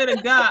 I swear to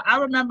God, I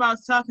remember I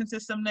was talking to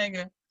some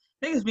niggas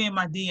be in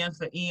my DM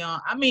for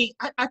eon. I mean,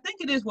 I think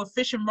it is what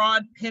Fish and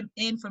Rod him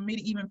in for me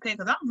to even pay,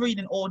 because I'm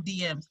reading all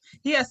DMs.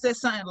 He had said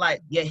something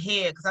like, your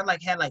hair, because I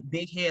had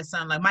big hair,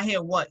 something like, my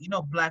hair what?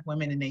 Black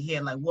women and their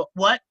hair, like,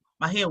 what?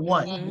 My hair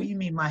what? What do you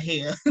mean my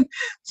hair?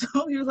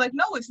 So he was like,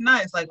 no, it's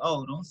not. It's like,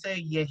 oh, don't say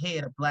your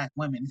hair to black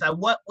women. It's like,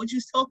 what you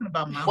talking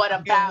about, man? What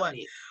about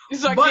it?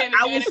 But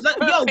I was like,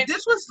 yo,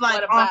 this was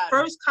like our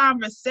first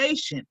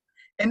conversation,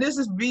 and this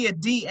is via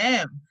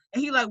DM.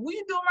 And he like, what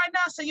you doing right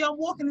now? I said, yo, I'm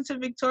walking into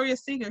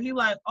Victoria's Secret. He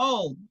like,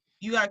 oh,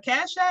 you got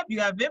Cash App? You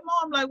got Venmo?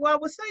 I'm like, well,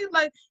 what's saying?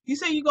 Like, you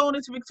say you going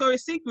into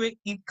Victoria's Secret,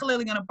 you're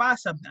clearly going to buy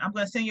something. I'm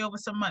going to send you over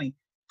some money.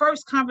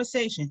 First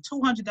conversation,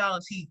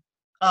 $200 he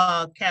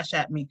Cash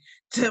App me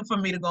for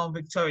me to go on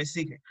Victoria's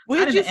Secret.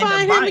 Where did you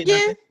find him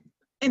again?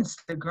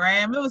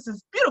 Instagram. It was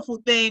this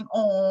beautiful thing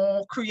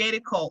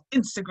created called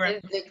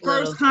Instagram.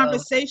 First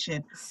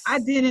conversation. I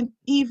didn't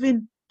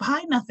even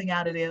buy nothing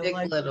out of there.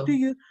 Like, do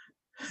you?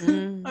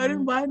 I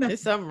didn't buy nothing.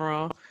 There's something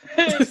wrong.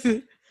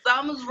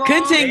 Something's wrong.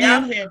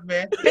 Continue. Here,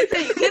 man.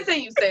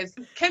 Continue, sis.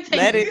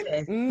 Let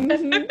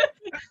it.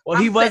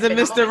 Well, he wasn't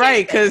Mr.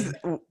 Right, because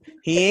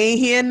he ain't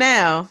here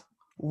now.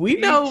 We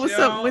know what's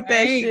up with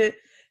that shit.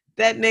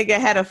 That nigga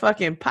had a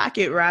fucking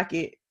pocket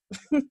rocket.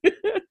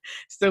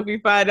 So we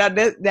find out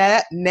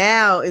that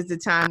now is the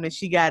time that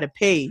she got to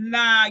pay.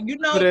 Nah, you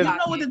know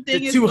what the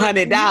thing is. $200.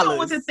 You know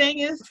what the thing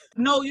is?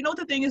 No, you know what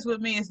the thing is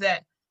with me is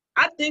that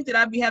I think that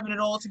I'd be having it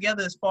all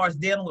together as far as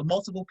dealing with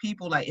multiple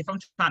people. Like, if I'm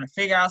trying to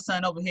figure out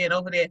something over here and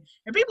over there.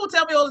 And people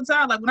tell me all the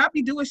time, like, when I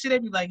be doing shit, they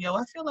be like, yo,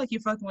 I feel like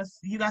you're fucking with,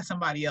 you got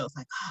somebody else.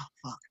 Like, oh,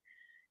 fuck.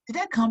 Did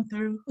that come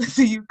through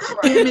to you? God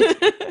damn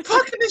it.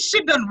 Fucking this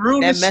shit done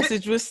ruined that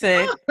message was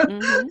sent. Damn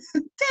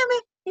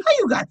it. How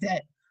you got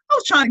that? I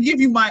was trying to give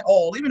you my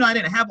all, even though I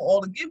didn't have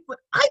all to give, but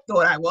I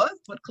thought I was.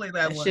 But clearly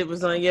I wasn't. Shit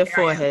was on your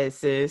forehead,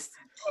 sis.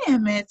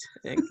 Damn it.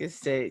 Like I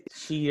said,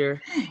 cheater.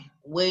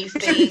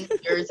 Wasting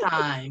your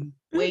time.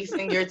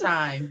 Wasting your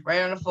time.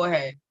 Right on the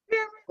forehead.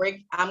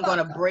 I'm going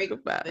to break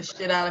the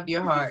shit out of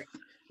your heart.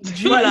 But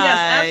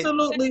yes,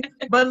 absolutely.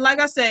 But like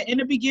I said, in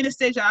the beginning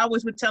stage, I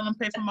always would tell them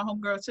pay for my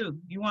homegirl too.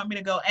 You want me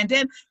to go? And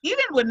then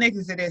even with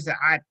niggas, it is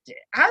I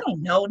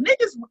don't know.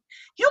 Niggas,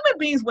 human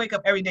beings wake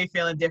up every day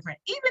feeling different.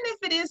 Even if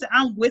it is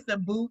I'm with a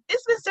boo,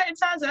 it's been certain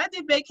times that I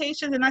did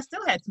vacations and I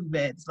still had 2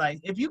 beds.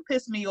 Like, if you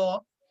piss me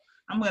off,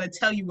 I'm gonna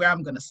tell you where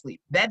I'm gonna sleep.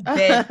 That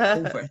bed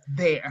over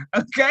there.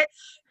 Okay.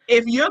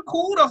 If you're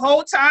cool the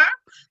whole time,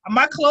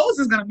 my clothes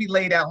is gonna be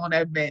laid out on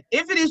that bed.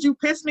 If it is you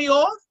piss me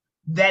off,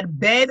 that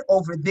bed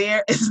over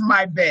there is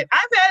my bed.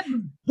 I've had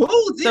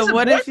booze. These are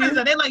boyfriends,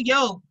 and they're like,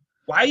 yo,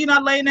 why are you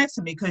not laying next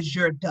to me? Because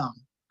you're dumb.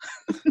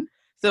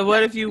 So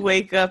what if you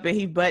wake up and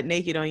he butt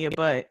naked on your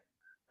butt?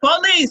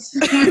 Police.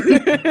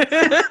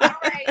 All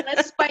right,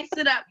 let's spice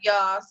it up,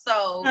 y'all.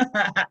 So,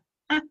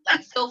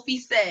 like Sophie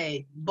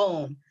said,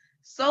 boom.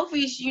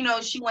 Sophie, she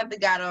want the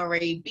guy to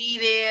already be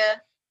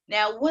there.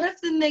 Now, what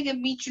if the nigga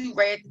meet you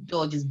right at the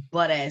door, just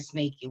butt ass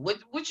naked?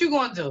 What you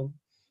gonna do?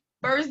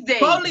 First date.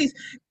 Police.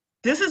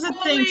 This is a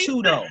thing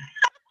too, though.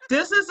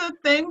 This is a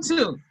thing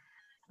too.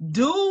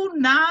 Do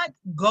not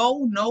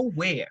go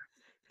nowhere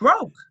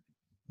broke.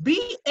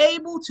 Be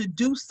able to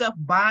do stuff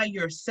by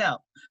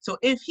yourself. So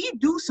if he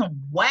do some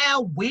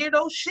wild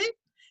weirdo shit,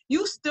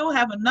 you still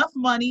have enough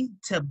money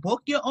to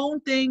book your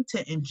own thing,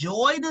 to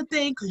enjoy the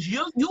thing, because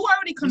you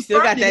already confirmed you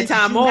still got that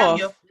time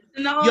off.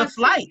 Your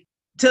flight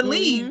to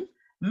leave.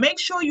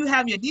 Make sure you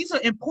have these are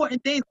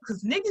important things,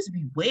 because niggas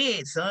be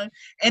weird, son.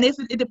 And if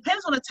it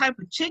depends on the type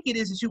of chick it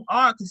is that you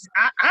are, because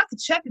I could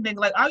check a nigga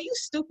like, are you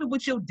stupid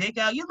with your dick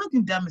out? You're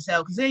looking dumb as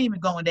hell because they ain't even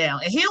going down.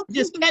 And he'll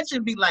just catch it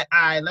and be like,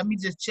 all right, let me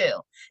just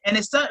chill. And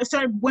it's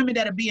certain women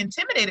that'll be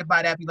intimidated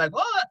by that, be like,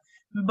 oh,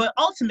 but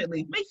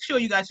ultimately, make sure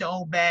you got your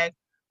own bag.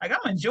 Like,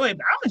 I'm enjoying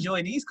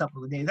these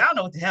couple of days. I don't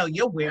know what the hell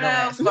your weirdo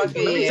ass. Let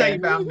me tell you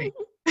about me.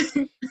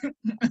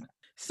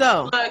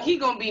 So look, he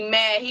gonna be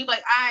mad. He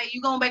like, all right,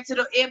 you going back to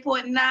the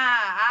airport? Nah,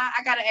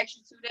 I got an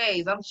extra 2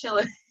 days. I'm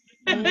chilling.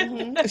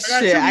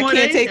 Shit, I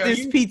can't take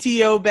this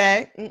PTO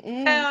back. Hell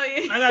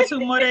yeah. I got 2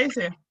 more days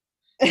here.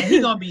 And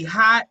he gonna be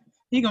hot.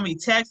 He gonna be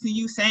texting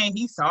you saying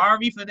he's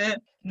sorry for that.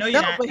 No,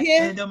 you're not. But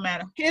it don't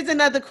matter. Here's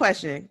another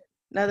question.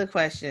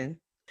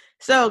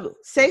 So,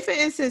 say for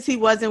instance, he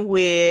wasn't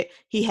weird.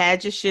 He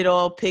had your shit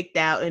all picked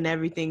out and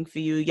everything for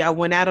you. Y'all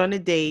went out on a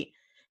date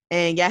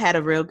and y'all had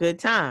a real good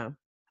time.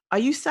 Are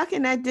you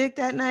sucking that dick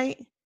that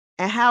night?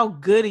 And how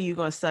good are you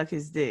going to suck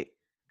his dick?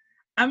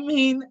 I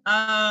mean,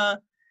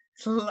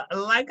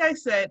 like I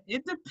said,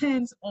 it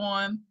depends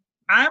on,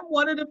 I'm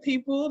one of the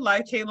people,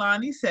 like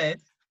Kaylani said,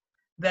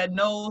 that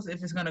knows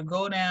if it's going to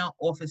go down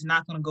or if it's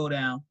not going to go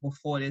down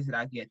before it is that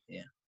I get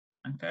there.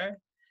 Okay?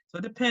 So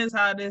it depends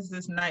how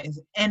this night is.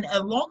 And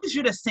as long as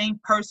you're the same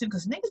person,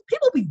 because niggas,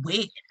 people be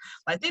weird.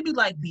 Like, they be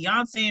like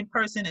Beyonce in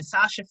person and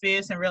Sasha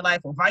Fierce in real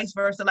life or vice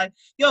versa. Like,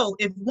 yo,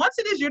 if once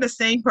it is you're the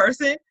same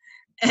person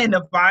and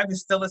the vibe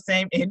is still the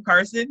same in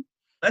person,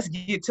 let's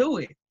get to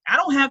it. I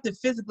don't have to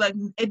physically, like,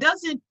 it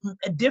doesn't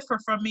differ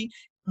from me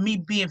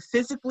being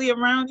physically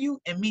around you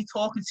and me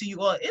talking to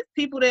you. Or it's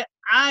people that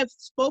I've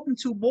spoken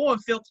to more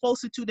and feel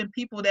closer to than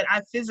people that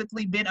I've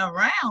physically been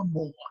around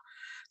more.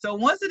 So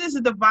once it is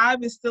that the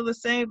vibe is still the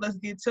same, let's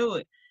get to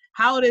it.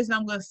 How it is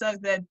I'm going to suck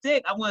that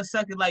dick, I'm going to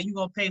suck it like you're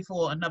going to pay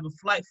for another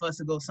flight for us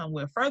to go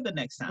somewhere further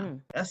next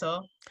time. That's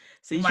all.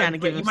 So you're trying to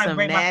give him some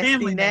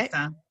nasty neck?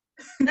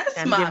 That's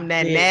trying to give him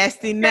that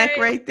nasty neck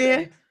right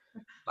there?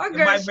 It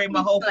might bring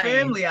my whole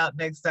family out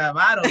next time.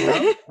 I don't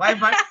know.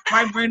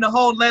 might bring the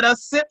whole Let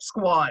Us Sip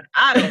squad.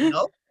 I don't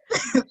know.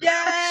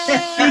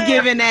 Yeah. She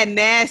giving that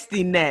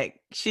nasty neck.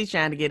 She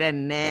trying to get that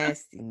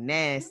nasty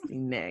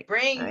neck.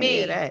 Bring me.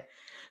 Hear that.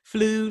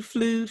 Flute.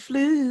 All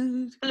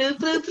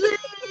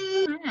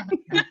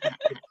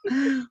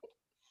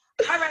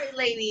right,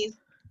 ladies.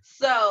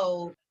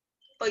 So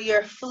for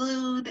your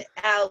flued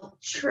out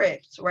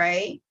trips,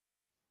 right?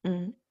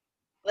 Mm-hmm.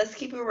 Let's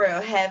keep it real.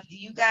 Have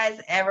you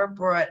guys ever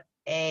brought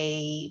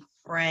a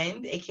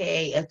friend,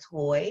 aka a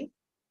toy,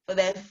 for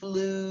that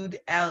flued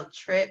out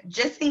trip,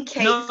 just in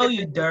case? No,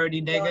 you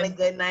dirty nigga. On a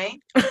good night.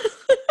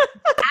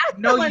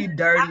 No, you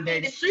dirty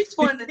nigga. The streets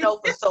wanted to know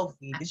for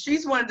Sophie. The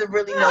streets wanted to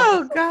really know.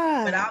 Oh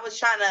God! But I was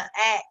trying to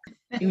act,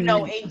 in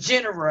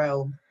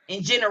general.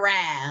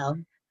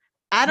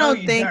 I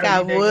don't think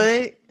I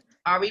would.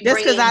 Are we just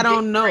because I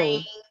don't know?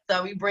 Rings?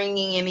 Are we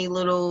bringing any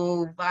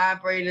little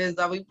vibrators?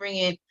 Are we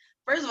bringing?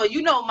 First of all,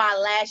 my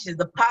lashes,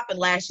 the popping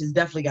lashes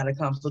definitely got to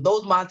come. So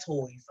those my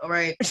toys, all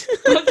right?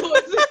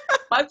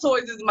 my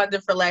toys is my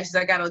different lashes.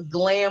 I got a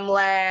glam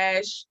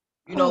lash,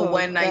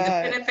 one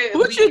night.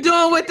 What you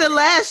doing with the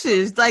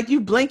lashes? Like you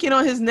blinking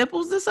on his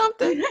nipples or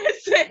something?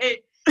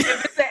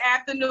 If it's an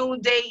afternoon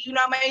date,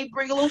 I may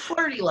bring a little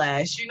flirty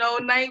lash.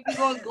 Night we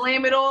gonna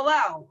glam it all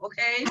out,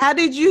 okay? How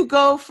did you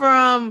go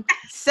from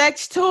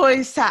sex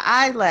toys to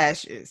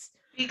eyelashes?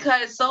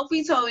 Because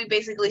Sophie told me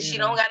basically she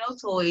don't got no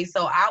toys,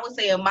 so I was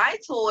saying my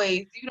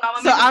toys.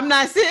 I'm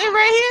not sitting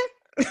right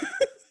here.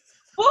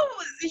 Well,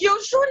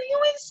 shorty, you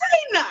ain't say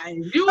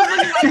nothing. You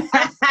was looking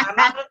like I'm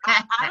out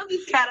of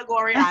this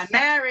category. I'm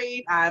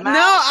married. No,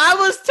 I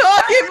was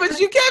talking, but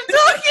you kept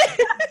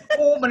talking.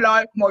 Former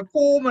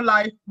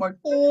life.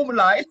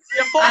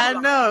 I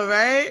know,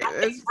 right?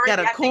 It's got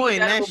a coin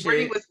that shit.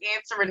 Brittany was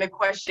answering the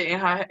question in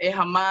her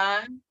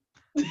mind.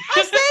 I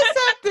said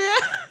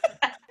something.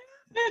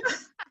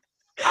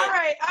 All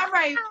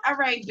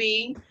right,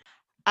 B.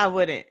 I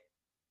wouldn't.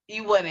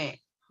 You wouldn't.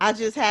 I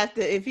just have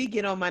to, if he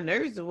get on my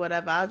nerves or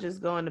whatever, I'll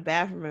just go in the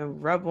bathroom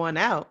and rub one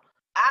out.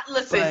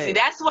 See,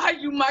 that's why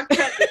you my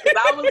cousin. Because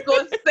I was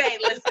going to say,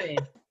 listen,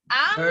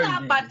 I'm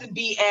not about to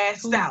be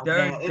assed out.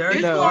 If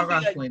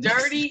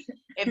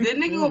the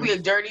nigga gonna be a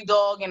dirty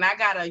dog and I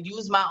gotta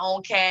use my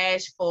own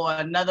cash for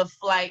another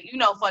flight,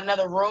 for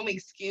another room,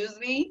 excuse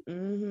me.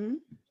 Mm-hmm.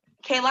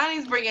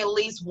 Kaylani's bringing at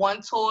least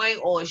one toy,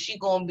 or is she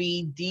gonna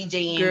be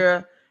DJing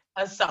Girl.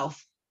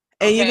 herself?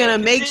 And you're Okay?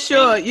 gonna make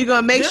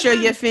sure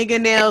your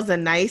fingernails are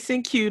nice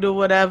and cute or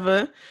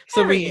whatever.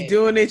 So when you're Period.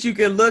 doing it, you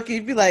can look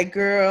and be like,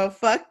 "Girl,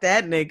 fuck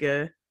that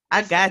nigga.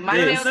 I got My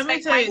this." nail Let me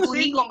tech tell you, Michael,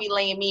 he see- gonna be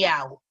laying me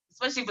out.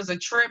 Especially if it's a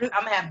trip,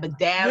 I'm gonna have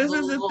bedazzles, This is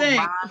the little thing.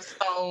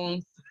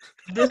 rhinestones.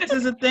 This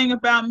is the thing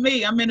about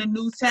me. I'm in a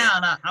new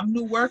town. I'm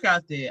new work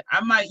out there.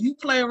 You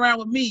play around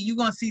with me, you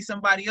gonna see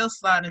somebody else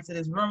slide into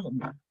this room with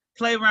me.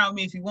 Play around with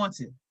me if you want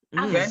to.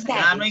 I'm Okay?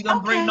 I ain't gonna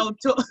bring no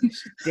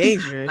toys.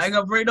 Dangerous. I ain't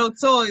gonna bring no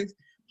toys.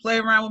 Play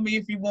around with me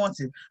if you want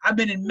to. I've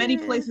been in many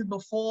Yeah. places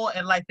before,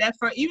 and like that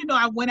even though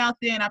I went out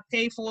there and I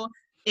paid for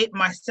it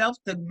myself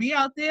to be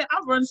out there,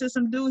 I'll run into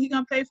some dude, he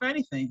gonna pay for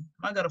anything.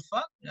 Am I gonna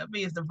fuck? I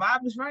mean, if the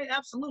vibe is right,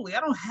 absolutely.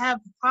 I don't have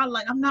probably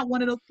like I'm not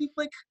one of those people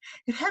like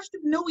it has to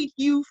know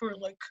you for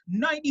like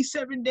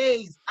 97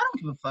 days. I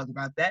don't give a fuck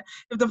about that.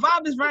 If the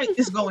vibe is right,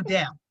 it's going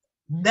down.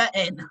 The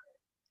end.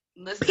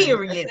 Listen,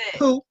 Period. that's it.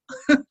 Who?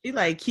 He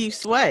like Keith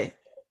Sweat.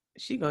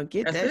 She gonna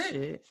get That's that it.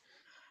 shit.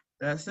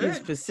 That's He's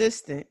it.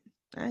 persistent.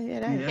 I hear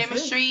that.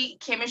 Yeah.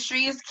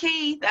 Chemistry is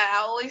key.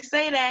 I always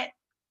say that.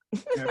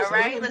 All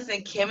right,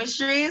 listen,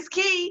 chemistry is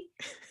key.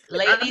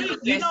 Ladies, I mean, listen,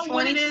 you it's know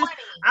what it is?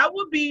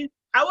 2020.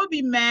 I would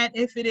be mad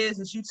if it is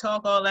that you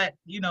talk all that,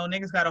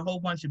 niggas got a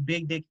whole bunch of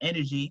big dick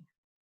energy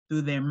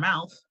through their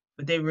mouth,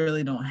 but they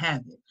really don't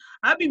have it.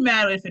 I'd be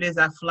mad if it is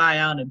I fly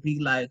out and be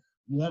like,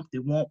 womp,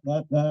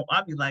 womp.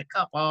 I'd be like,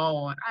 come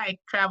on, I ain't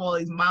travel all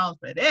these miles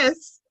for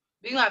this.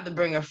 We gonna have to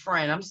bring a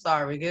friend. I'm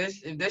sorry,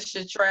 because if this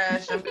shit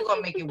trash, we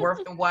gonna make it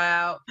worth the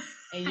while,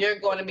 and you're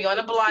going to be on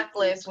the block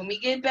list when we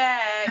get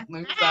back.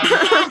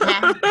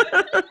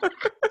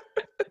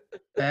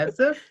 That's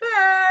a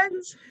fact.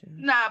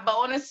 Nah, but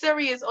on a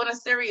serious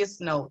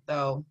note,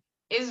 though,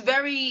 it's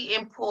very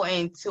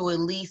important to at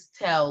least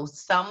tell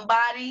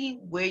somebody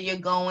where you're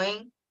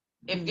going.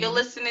 If you're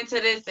listening to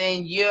this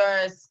and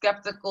you're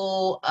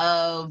skeptical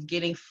of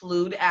getting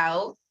flued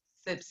out,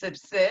 sip,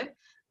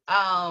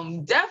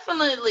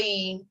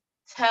 definitely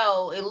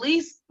tell at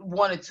least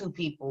one or two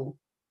people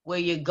where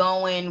you're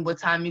going, what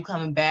time you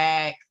coming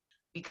back,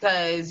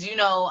 because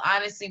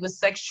honestly, with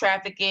sex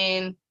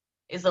trafficking,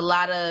 is a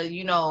lot of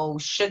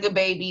sugar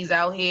babies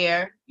out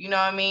here. You know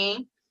what I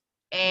mean?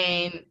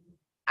 And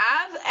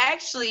I've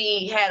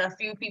actually had a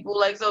few people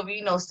like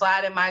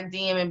slide in my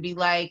DM and be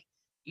like,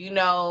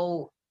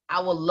 I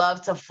would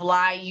love to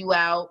fly you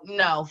out.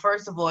 No,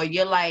 first of all,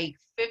 you're like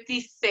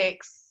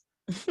 56.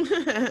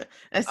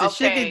 That's a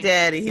sugar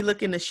daddy. He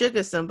looking to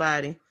sugar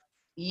somebody.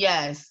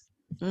 Yes.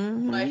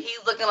 Mm-hmm. But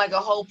he's looking like a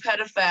whole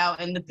pedophile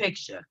in the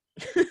picture.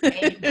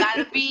 And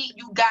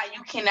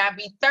you cannot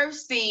be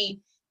thirsty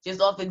just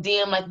off the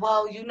DM like,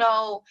 well, he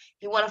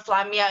want to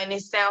fly me out and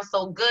it sounds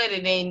so good.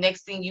 And then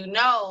next thing you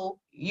know,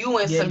 you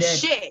in some dead.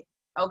 Shit.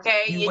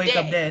 Okay? You wake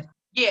up dead.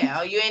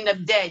 Yeah, or you end up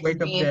dead just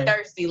being dead.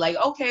 thirsty. Like,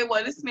 okay,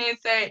 well, this man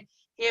said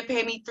he'll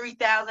pay me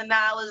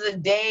 $3,000 a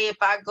day if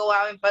I go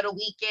out for the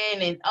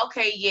weekend. And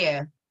okay,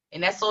 yeah.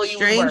 And that's all you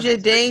Stranger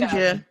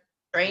danger.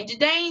 Stranger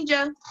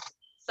danger.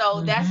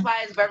 So that's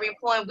why it's very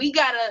important.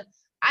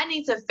 I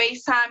need to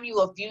FaceTime you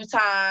a few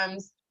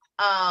times.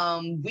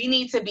 We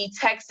need to be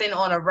texting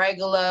on a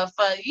regular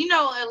for,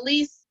 at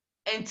least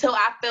until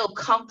I feel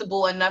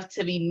comfortable enough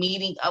to be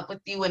meeting up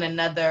with you in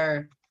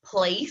another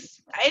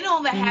place. It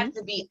don't even have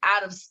to be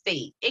out of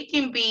state. It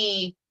can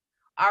be,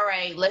 all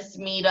right, let's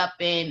meet up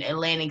in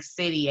Atlantic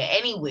City or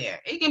anywhere.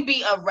 It can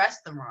be a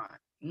restaurant.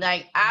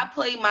 Like, I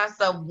played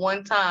myself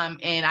one time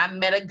and I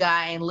met a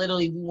guy and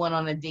literally we went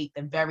on a date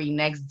the very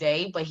next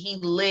day, but he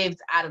lived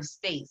out of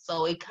state.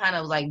 So it kind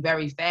of was like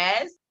very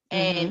fast.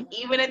 And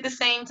even at the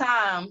same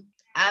time,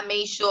 I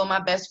made sure my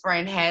best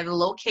friend had a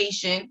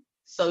location.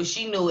 So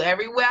she knew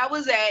everywhere I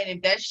was at. And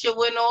if that shit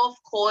went off,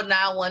 call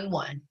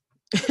 911.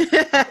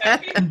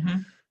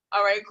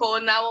 All right, call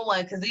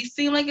 911. Because he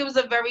seemed like it was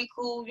a very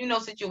cool,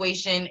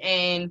 situation.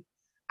 And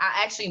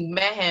I actually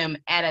met him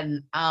at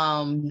a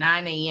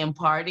 9 a.m.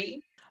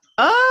 party.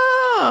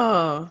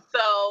 Oh.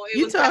 So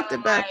you talked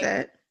about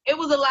that. It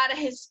was a lot of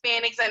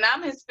Hispanics, and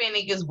I'm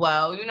Hispanic as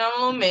well. I'm a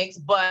little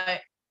mixed,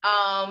 but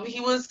he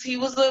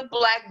was a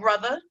black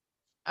brother.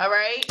 All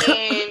right,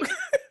 and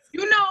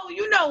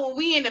when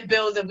we in the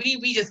building,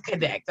 we just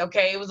connect.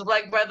 Okay, it was a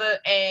black brother,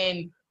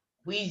 and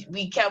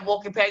we kept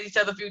walking past each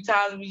other a few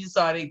times, and we just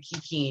started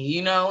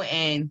kikiing,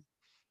 and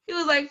he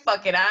was like,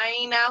 "Fuck it, I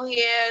ain't out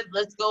here.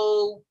 Let's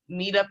go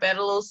meet up at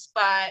a little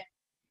spot."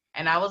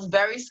 And I was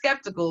very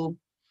skeptical.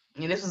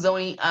 And this was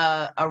only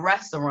a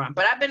restaurant,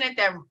 but I've been at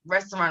that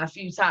restaurant a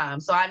few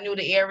times, so I knew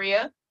the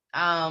area.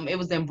 It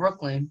was in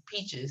Brooklyn,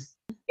 Peaches.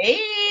 Yeah,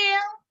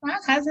 my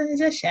cousin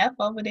is a chef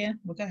over there.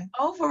 Okay.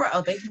 Oh, for real?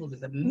 Oh, they food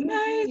is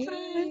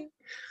amazing.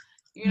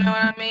 You know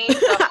what I mean?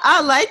 So,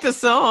 I like the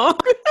song.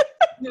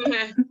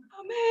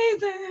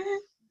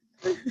 Amazing.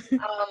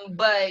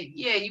 But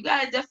yeah, you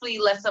gotta definitely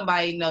let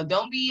somebody know.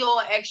 Don't be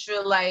all extra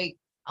like,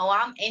 oh,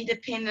 I'm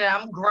independent,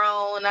 I'm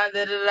grown,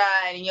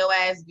 and your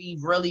ass be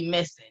really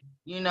missing.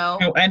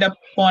 You'll end up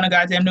on the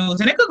goddamn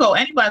news. And it could go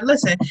anybody.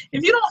 Listen,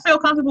 if you don't feel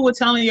comfortable with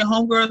telling your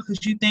homegirl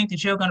because you think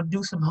that you're going to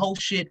do some whole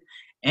shit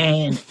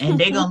and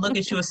they're going to look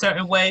at you a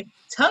certain way,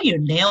 tell your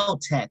nail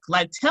tech.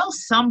 Like, tell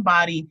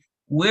somebody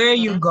where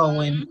you're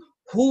going,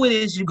 who it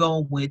is you're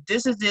going with.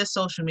 This is their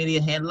social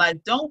media handle.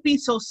 Like, don't be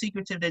so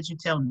secretive that you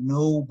tell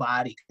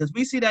nobody. Because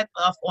we see that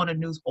stuff on the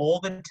news all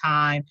the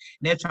time. And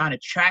they're trying to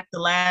track the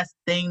last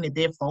thing that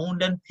their phone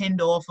done pinned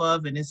off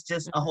of. And it's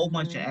just a whole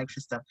bunch of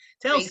extra stuff.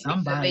 Tell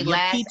somebody. Your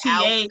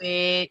PTA,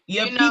 outfit,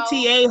 your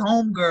PTA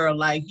homegirl.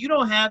 Like, you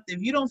don't have to,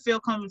 if you don't feel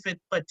comfortable,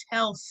 but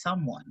tell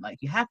someone. Like,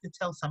 you have to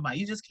tell somebody.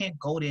 You just can't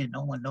go there and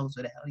no one knows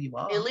where the hell you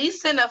are. At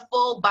least send a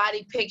full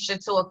body picture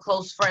to a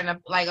close friend. Of,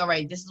 like, all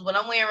right, this is what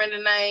I'm wearing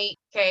tonight.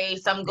 Okay,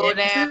 something go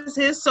down. This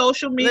is his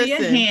social media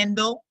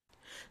handle.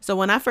 So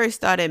when I first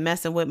started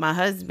messing with my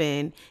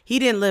husband, he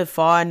didn't live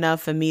far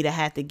enough for me to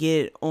have to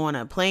get on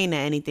a plane or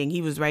anything.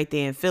 He was right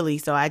there in Philly,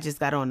 so I just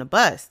got on the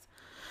bus.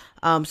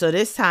 So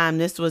this time,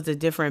 this was a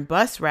different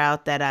bus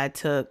route that I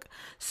took.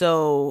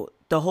 So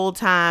the whole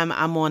time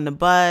I'm on the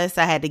bus,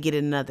 I had to get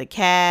another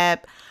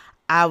cab.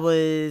 I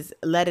was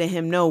letting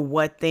him know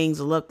what things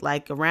looked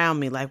like around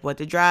me, like what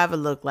the driver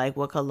looked like,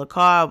 what color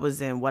car I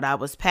was in, what I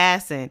was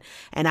passing.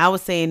 And I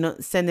was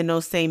sending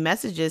those same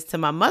messages to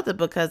my mother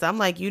because I'm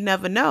like, you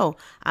never know.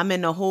 I'm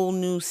in a whole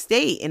new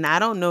state and I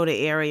don't know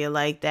the area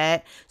like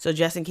that. So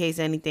just in case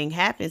anything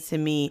happens to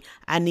me,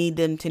 I need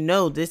them to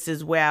know this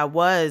is where I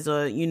was,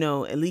 or,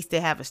 at least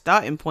they have a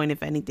starting point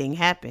if anything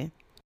happened.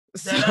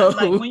 So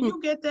like when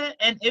you get that,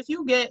 and if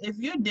you're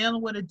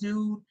dealing with a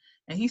dude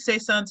and he say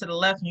something to the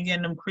left and you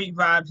getting them creep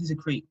vibes, he's a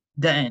creep.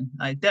 Done.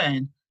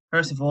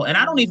 First of all. And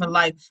I don't even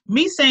like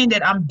me saying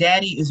that I'm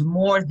daddy is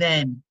more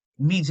than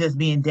me just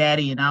being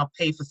daddy and I'll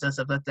pay for stuff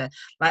like that.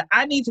 Like,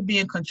 I need to be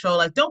in control.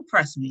 Like, don't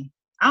press me.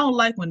 I don't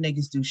like when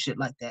niggas do shit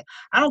like that.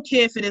 I don't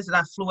care if it is that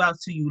I flew out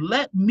to you.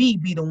 Let me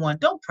be the one.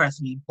 Don't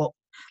press me. But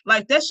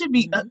like, that should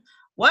be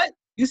what?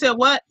 You said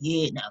what?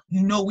 Yeah,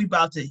 no.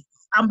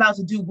 I'm about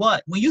to do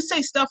what? When you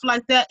say stuff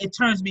like that, it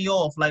turns me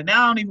off. Like,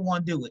 now I don't even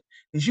want to do it.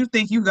 Because you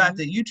think you got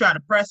you trying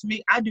to press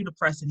me. I do the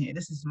pressing here.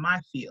 This is my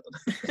field.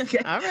 Okay?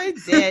 All right,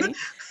 Daddy.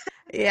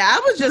 Yeah, I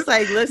was just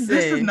like, listen.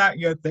 This is not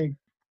your thing.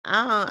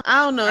 I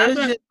don't know. It's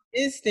just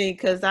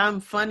instinct because I'm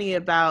funny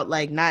about,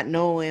 like, not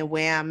knowing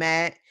where I'm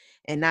at.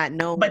 And not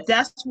know, but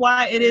that's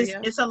why it is.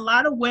 It's a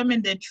lot of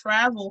women that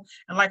travel,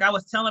 and like I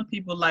was telling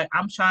people, like,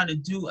 I'm trying to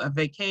do a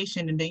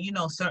vacation, and then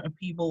certain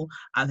people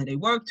either they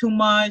work too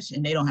much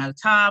and they don't have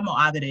time, or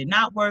either they're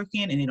not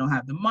working and they don't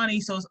have the money.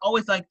 So it's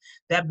always like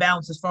that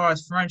balance as far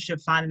as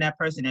friendship, finding that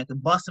person that can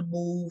bust a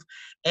move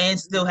and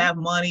still have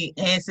money,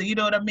 and so you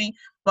know what I mean.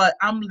 But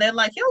they're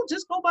like, yo,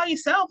 just go by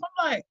yourself.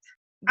 I'm like,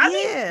 I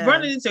be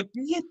running into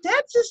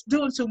that's just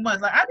doing too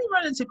much. Like, I be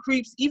running into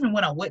creeps even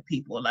when I'm with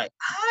people. Like,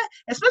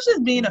 especially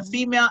as being a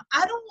female,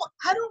 I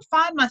don't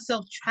find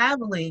myself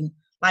traveling,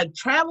 like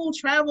travel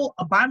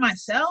by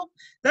myself.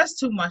 That's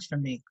too much for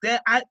me.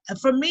 Women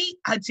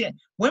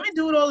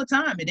do it all the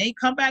time and they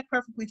come back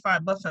perfectly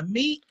fine. But for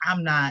me,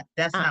 I'm not.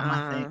 That's not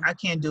my thing. I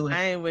can't do it.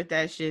 I ain't with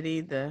that shit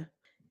either.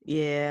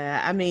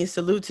 Yeah, I mean,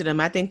 salute to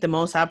them. I think the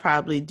most I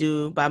probably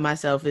do by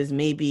myself is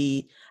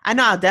I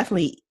know I'll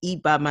definitely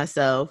eat by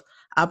myself.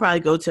 I'll probably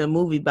go to a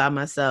movie by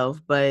myself,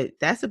 but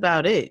that's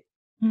about it.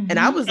 And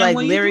I was like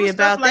leery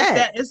about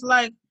that. It's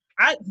like,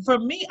 for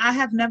me, I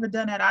have never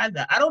done that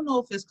either. I don't know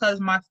if it's because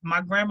my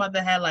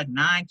grandmother had like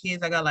 9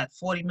 kids. I got like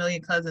 40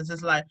 million cousins.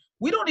 It's like,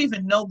 we don't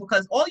even know,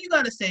 because all you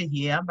got to say,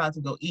 yeah, I'm about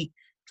to go eat.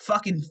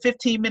 Fucking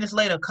 15 minutes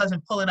later,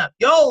 cousin pulling up.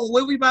 Yo,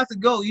 where we about to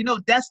go?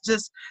 That's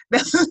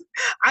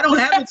I don't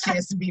have a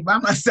chance to be by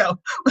myself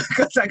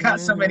because I got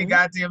so many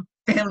goddamn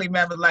family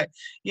members like,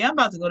 yeah, I'm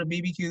about to go to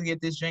BBQ to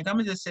get this drink. I'm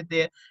gonna just sit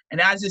there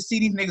and I just see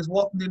these niggas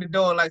walking through the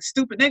door like,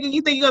 stupid nigga,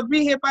 you think you're gonna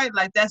be here by?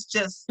 Like, that's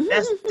just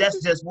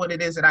what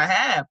it is that I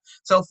have.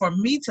 So for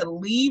me to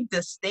leave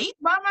the state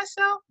by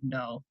myself,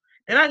 no.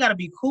 Then I gotta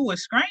be cool with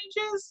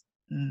strangers.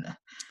 Nah.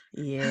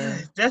 Yeah,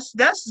 that's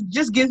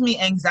just gives me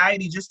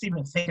anxiety just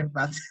even thinking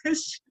about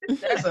this.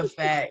 That's a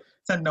fact.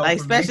 No, like,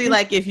 especially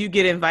like if you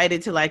get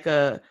invited to like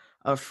a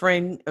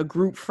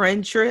group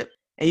friend trip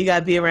and you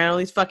gotta be around all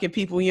these fucking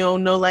people you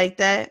don't know like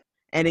that,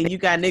 and then you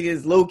got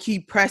niggas low key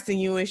pressing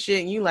you and shit,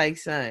 and you like,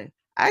 son,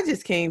 I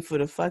just came for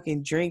the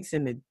fucking drinks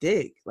and the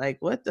dick. Like,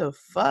 what the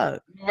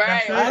fuck?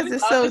 Right? Why is it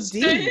so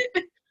deep?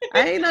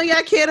 I didn't know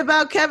y'all cared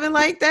about Kevin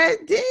like that.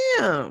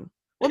 Damn.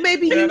 Well,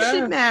 maybe you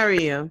should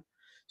marry him.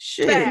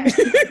 Shit.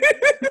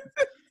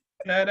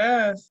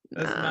 That's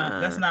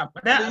not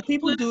that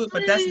people do it,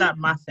 but that's not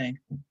my thing.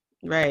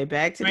 Right,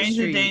 back to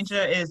Stranger the streets.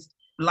 Danger is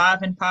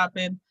live and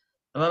popping.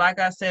 But like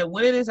I said,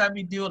 what it is I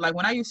be doing, like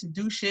when I used to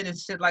do shit and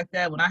shit like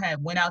that, when I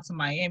had went out to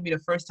Miami, the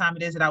first time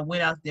it is that I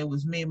went out there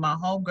was me and my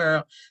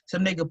homegirl.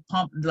 Some nigga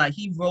pumped, like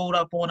he rolled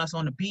up on us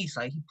on the beach,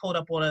 like he pulled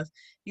up on us.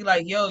 He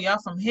like, yo,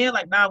 y'all from here?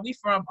 Like, nah, we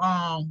from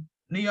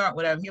New York,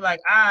 whatever. He like,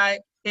 all right,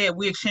 yeah,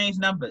 we exchanged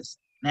numbers.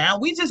 Now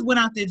we just went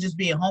out there just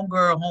being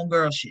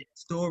homegirl shit.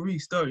 Story.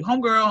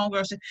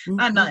 Homegirl shit.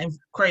 Not nothing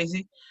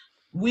crazy.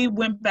 we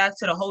went back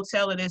to the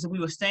hotel it is that we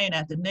were staying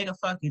at. The nigga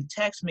fucking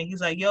text me.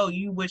 He's like, yo,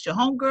 you with your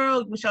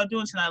homegirl? What y'all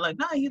doing tonight? Like,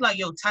 nah, he like,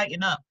 yo,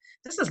 tighten up.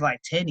 This is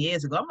like 10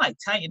 years ago. I'm like,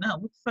 tighten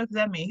up. What the fuck does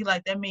that mean? He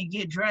like, that mean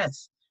get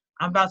dressed.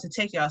 I'm about to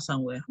take y'all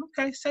somewhere.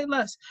 Okay, say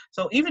less.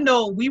 So even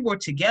though we were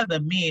together,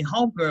 me and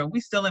homegirl, we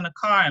still in the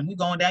car and we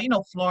going down. You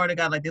know, Florida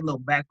got like their little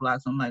back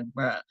blocks. I'm like,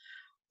 bruh,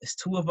 it's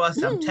two of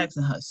us. I'm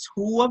texting her. It's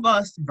two of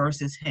us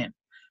versus him.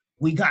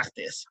 We got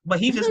this. But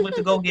he just went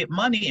to go get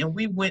money and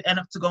we went end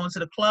up to go into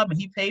the club and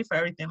he paid for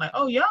everything. Like,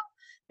 oh, y'all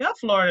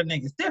Florida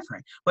niggas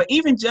different. But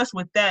even just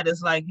with that,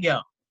 it's like, yo,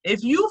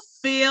 if you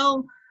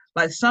feel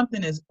like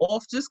something is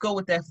off, just go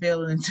with that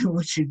feeling and do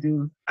what you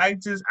do. I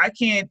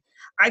can't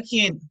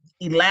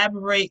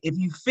elaborate. If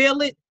you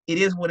feel it, it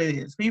is what it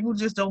is. People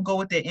just don't go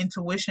with their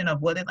intuition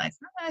of what it like.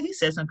 He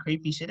said some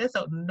creepy shit.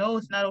 No,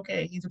 it's not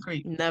okay. He's a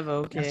creep. Never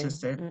okay. That's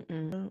just it.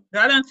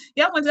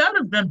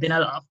 I've been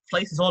out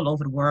places all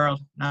over the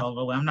world. Not all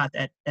over. I'm not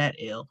that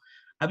ill.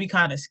 I'd be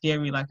kind of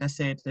scary, like I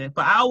said.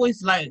 But I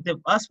always like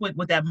us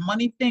with that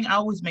money thing. I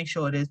always make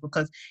sure it is,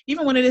 because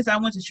even when it is, I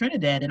went to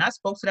Trinidad and I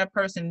spoke to that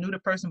person, knew the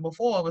person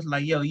before. I was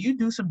like, yo, you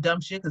do some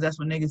dumb shit because that's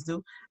what niggas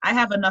do. I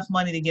have enough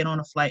money to get on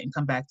a flight and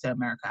come back to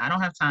America. I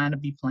don't have time to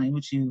be playing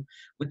with you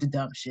with the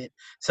dumb shit.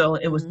 So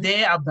it was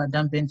there. I've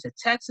done been to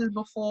Texas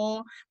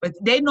before, but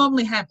they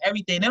normally have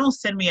everything. They don't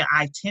send me an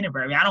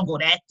itinerary. I don't go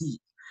that deep,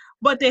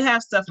 but they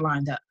have stuff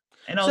lined up.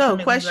 And so,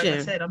 question. Like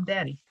I said, I'm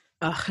daddy.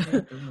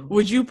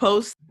 Would you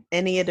post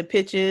any of the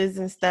pictures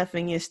and stuff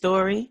in your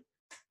story,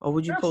 or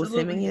would you post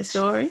him in your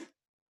story?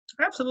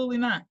 Absolutely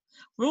not.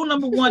 Rule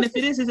number one, if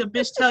it is a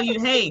bitch tell you,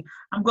 hey,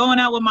 I'm going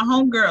out with my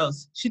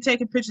homegirls. She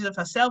taking pictures of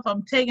herself.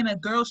 I'm taking a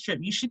girls trip.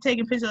 She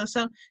taking pictures of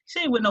herself. She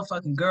ain't with no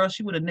fucking girl.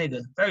 She with a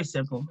nigga. Very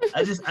simple.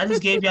 I just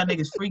gave y'all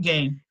niggas free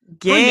game.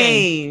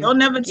 Don't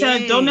never tell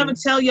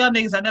y'all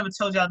niggas I never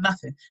told y'all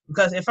nothing.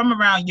 Because if I'm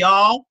around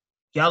y'all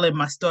in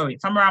my story.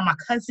 If I'm around my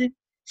cousin,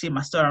 she in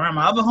my story. Around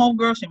my other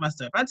homegirl, she in my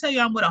story. If I tell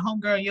you I'm with a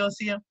homegirl and you don't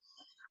see her,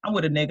 I'm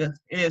with a nigga.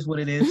 It is what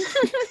it is.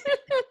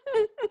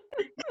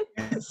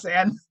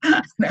 I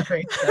never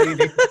ain't tell you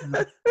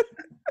niggas.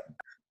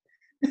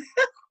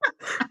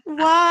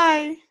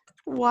 Why?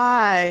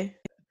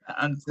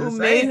 I'm just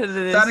saying.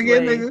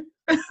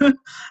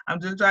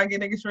 I'm just trying to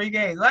get niggas free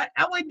games.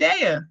 I'm with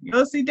Daya. You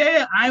don't see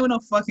Daya? I ain't with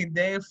no fucking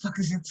Daya. Fuck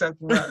is you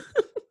talking about?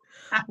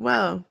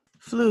 Well,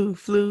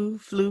 flew.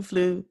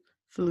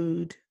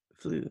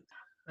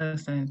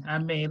 Listen, I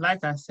mean,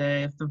 like I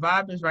said, if the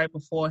vibe is right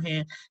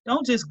beforehand,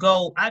 don't just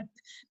go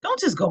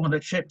on a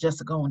trip just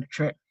to go on a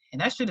trip.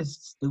 And that shit is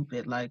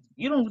stupid. Like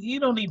you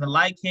don't even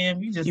like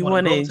him. You just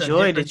want to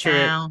enjoy the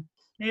trip. Town.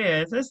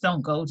 Yeah, just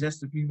don't go just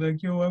to be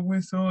like, yo, I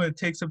went and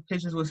take some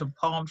pictures with some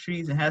palm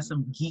trees and have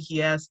some geeky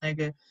ass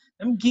nigga.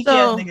 Them geeky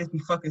ass niggas be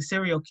fucking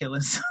serial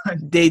killers.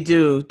 They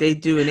do, and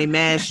they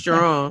mad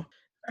strong.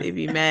 They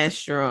be mad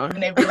strong.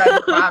 And they be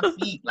like 5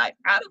 feet. Like,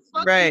 how the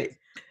fuck? Right.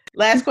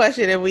 Last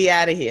question, and we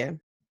out of here.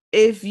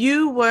 If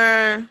you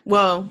were,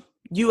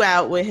 you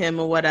out with him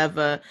or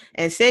whatever,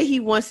 and say he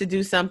wants to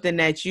do something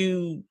that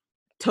you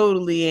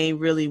totally ain't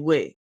really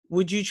with,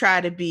 would you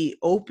try to be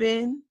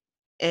open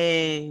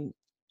and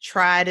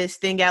try this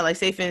thing out? Like,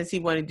 say for instance, he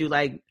want to do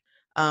like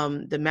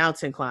the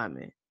mountain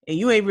climbing, and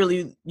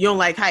you don't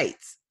like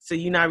heights, so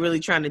you're not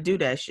really trying to do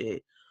that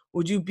shit.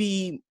 Would you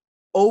be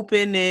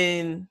open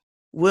and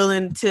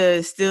willing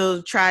to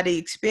still try the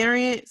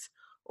experience,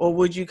 or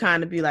would you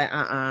kind of be like,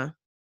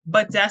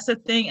 But that's the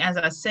thing, as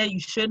I said, you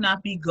should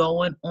not be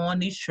going on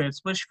these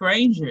trips with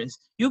strangers.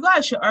 You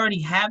guys should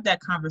already have that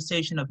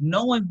conversation of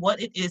knowing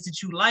what it is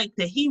that you like,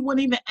 that he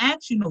wouldn't even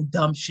ask you no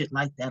dumb shit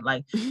like that.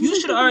 Like, you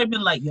should have already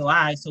been like, yo, all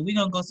right, so we're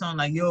going to go something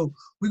like, yo,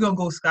 we're going to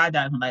go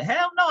skydiving. Like,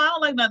 hell no, I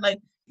don't like that. Like,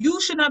 you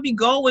should not be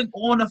going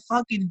on a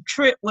fucking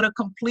trip with a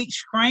complete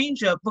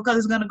stranger because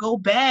it's going to go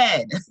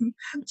bad.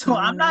 So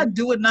I'm not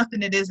doing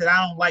nothing it is that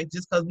I don't like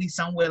just because we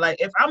somewhere.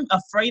 Like, if I'm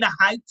afraid of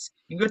heights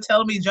and you're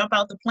telling me to jump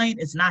out the plane,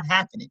 it's not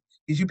happening.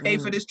 Did you pay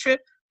for this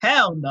trip?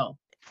 Hell no.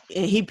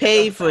 And he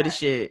paid for the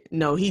shit.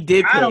 No, he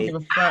did pay. I don't give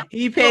a fuck.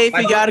 He paid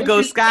for y'all to go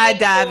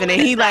skydiving,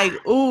 and he like,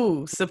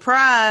 ooh,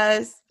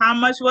 surprise. How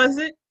much was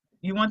it?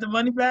 You want the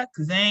money back?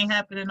 Because they ain't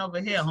happening over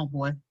here,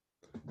 homeboy.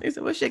 He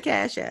said, what's your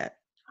cash at?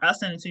 I'll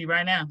send it to you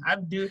right now.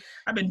 I've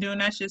been doing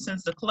that shit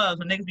since the clubs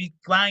when niggas be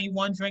buying you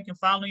one drink and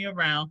following you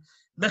around.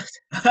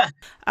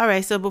 All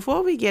right, so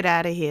before we get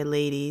out of here,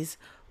 ladies,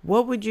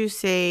 what would you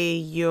say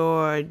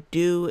your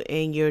do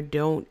and your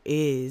don't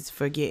is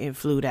for getting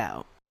flued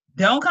out?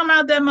 Don't come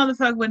out that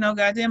motherfucker with no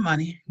goddamn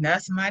money.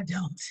 That's my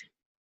don't.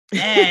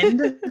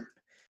 And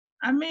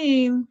I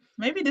mean,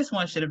 maybe this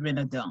one should have been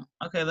a don't.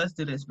 Okay, let's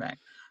do this back.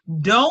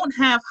 Don't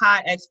have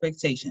high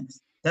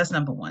expectations. That's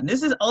number one.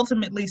 This is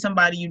ultimately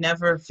somebody you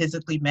never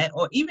physically met,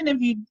 or even if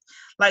you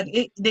like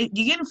it,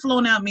 you getting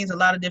flown out means a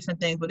lot of different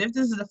things. But if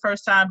this is the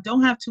first time,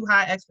 don't have too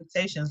high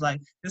expectations. Like,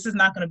 this is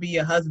not going to be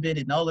your husband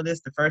and all of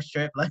this the first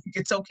trip. Like,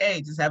 it's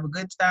okay. Just have a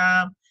good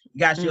time. You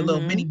got your little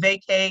mini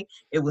vacay.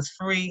 It was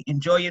free.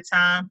 Enjoy your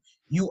time.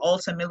 You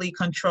ultimately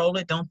control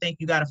it. Don't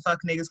think you got to fuck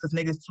niggas because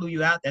niggas flew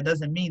you out. That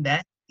doesn't mean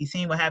that. You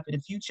seen what happened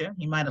in the future.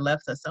 He might have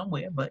left us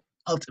somewhere, but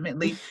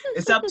Ultimately,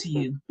 it's up to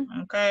you.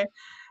 Okay.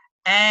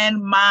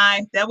 And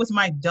that was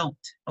my don't.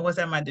 Or was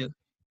that my do?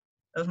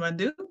 That was my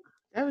do?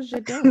 That was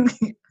your don't.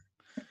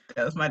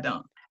 That was my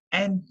don't.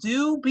 And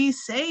do be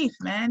safe,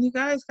 man. You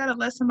guys gotta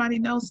let somebody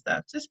know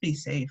stuff. Just be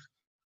safe.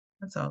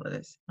 That's all it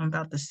is. I'm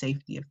about the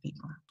safety of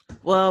people.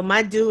 Well,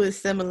 my do is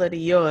similar to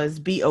yours.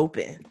 Be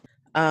open.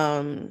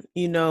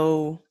 You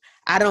know,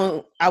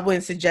 I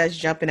wouldn't suggest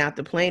jumping out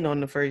the plane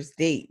on the first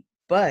date,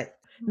 but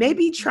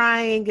maybe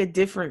trying a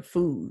different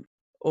food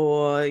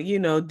or, you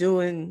know,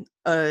 doing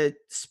a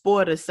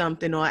sport or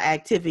something or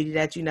activity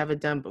that you never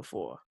done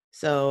before.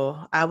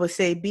 So I would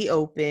say be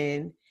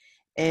open.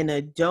 And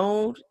a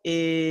don't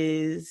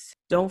is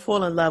don't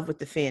fall in love with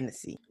the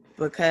fantasy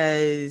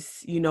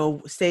because, you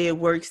know, say it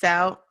works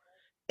out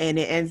and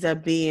it ends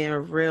up being a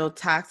real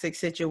toxic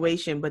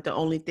situation, but the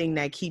only thing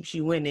that keeps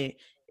you in it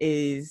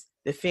is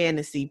the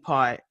fantasy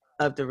part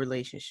of the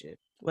relationship.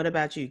 What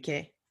about you,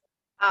 Kay?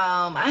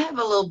 I have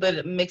a little bit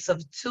of mix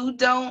of two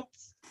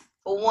don'ts.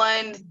 For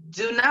one,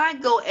 do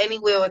not go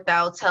anywhere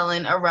without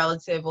telling a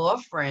relative or a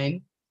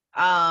friend.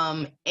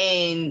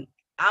 And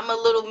I'm a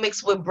little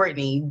mixed with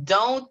Brittany.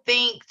 Don't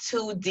think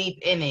too deep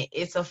in it.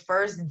 It's a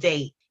first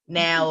date.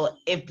 Now,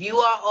 if you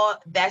are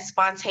that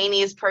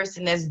spontaneous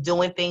person that's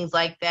doing things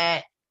like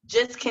that,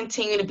 just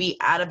continue to be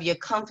out of your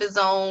comfort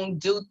zone.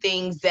 Do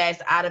things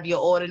that's out of your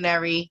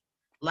ordinary,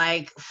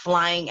 like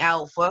flying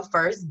out for a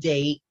first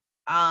date.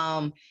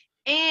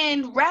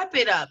 And wrap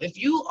it up. If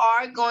you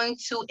are going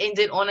to end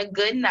it on a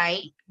good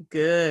night,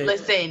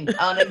 listen,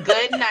 on a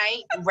good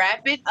night,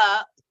 wrap it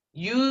up.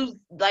 You,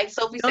 like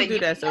Sophie Don't said, do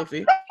that,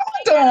 Sophie.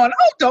 Hold on.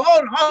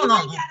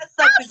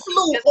 I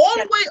flew all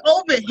the way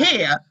over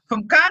here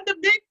from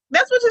condom dick.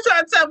 That's what you're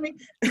trying to tell me,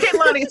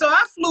 Kehlani. So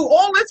I flew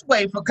all this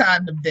way for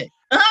condom dick.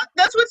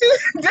 That's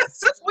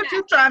what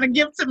you're trying to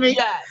give to me.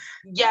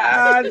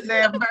 Yes. First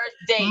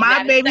date.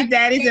 My baby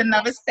daddy's in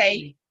another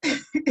state. Because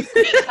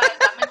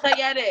I'm gonna tell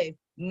you this.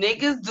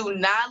 Niggas do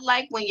not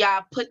like when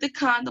y'all put the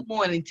condom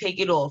on and take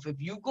it off. If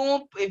you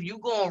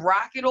going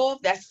rock it off,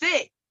 that's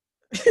it.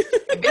 If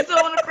it's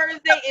on the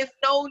first day, it's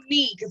no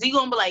need. Because he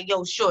gonna be like,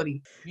 yo,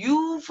 shorty,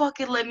 you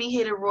fucking let me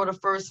hit it raw the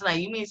first night.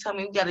 You mean to tell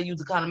me we gotta use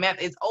the condom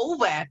after? It's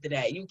over after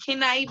that. You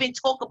cannot even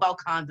talk about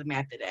condom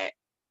after that.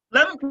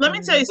 Let me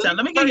tell you something.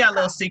 Let me give y'all a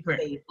little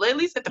secret. At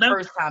least at the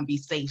first time, be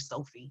safe,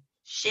 Sophie.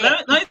 Shit.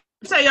 Let me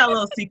tell y'all a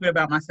little secret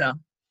about myself.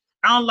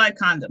 I don't like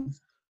condoms.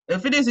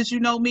 If it is that you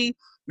know me,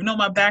 you know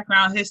my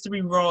background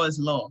history, raw is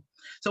law.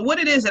 So what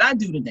it is that I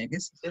do to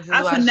niggas,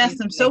 I finesse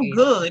them so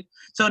good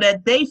so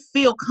that they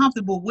feel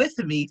comfortable with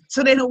me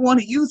so they don't want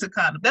to use a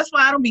condom. That's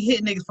why I don't be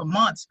hitting niggas for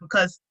months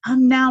because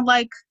I'm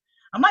like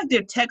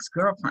their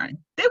ex-girlfriend.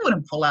 They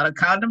wouldn't pull out a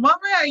condom on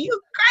me. Are you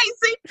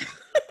crazy?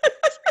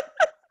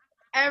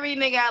 Every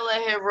nigga I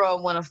let hit raw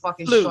want to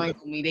fucking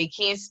strangle me. They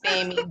can't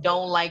stand me,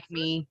 don't like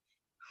me,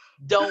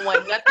 don't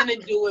want nothing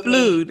to do with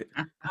me.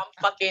 I'm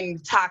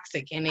fucking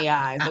toxic in their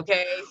eyes,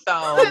 okay?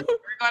 So we're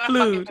gonna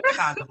fucking put the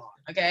condom on,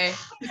 okay?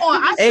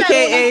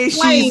 AKA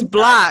she's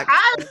blocked.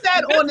 I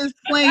sat on this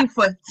plane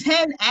for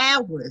 10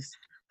 hours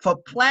for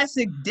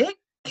plastic dick.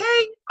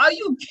 Kay, are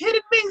you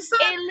kidding me, son?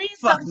 At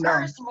least the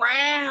first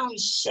round,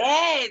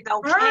 shit.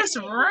 Okay. First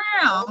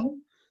round.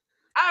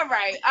 All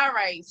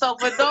right. So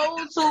for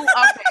those who,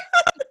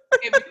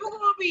 if you're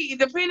gonna be,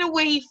 depending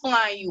where he's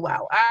flying you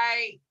out, all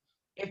right.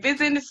 If it's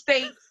in the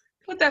States,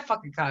 put that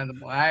fucking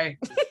condom on, all right.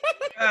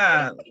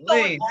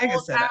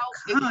 Nigga said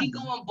if he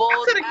going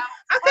balls out,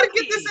 I could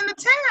get this into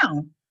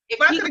town.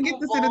 If I could get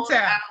this into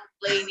town,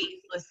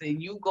 ladies,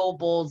 listen, you go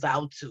balls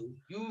out too.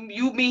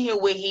 You meet him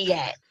where he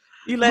at.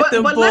 You let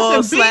them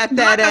balls slap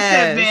that ass.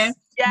 Said, man,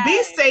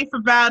 be safe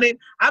about it.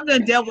 I've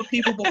done dealt with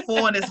people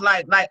before, and it's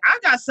like I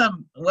got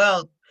some.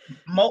 Well,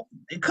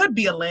 it could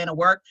be Atlanta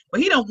work, but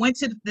he done went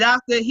to the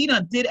doctor. He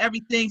done did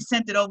everything,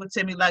 sent it over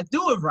to me. Like,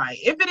 do it right.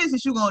 If it is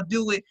that you gonna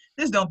do it,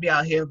 just don't be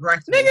out here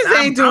reckless. Niggas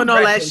ain't doing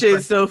all that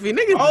shit, Sophie.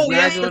 Niggas not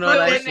doing all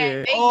that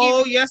shit.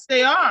 Oh, yes,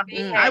 they are.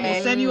 I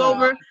will send you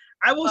over.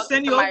 I will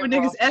send you over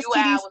niggas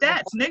STD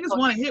stats. Niggas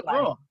want to hit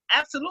raw.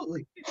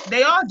 Absolutely.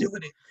 They are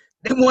doing it.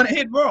 They want to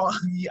hit raw.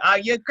 Are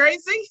you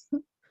crazy?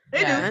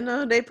 They do. I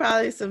know they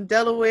probably some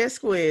Delaware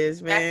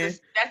squares, man.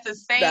 That's the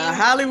same. The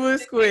Hollywood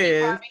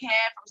squares. He probably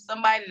had from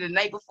somebody the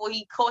night before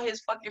he caught his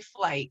fucking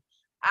flight.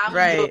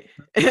 Right.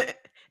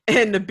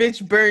 And the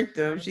bitch burnt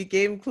them. She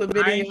gave him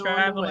chlamydia. I ain't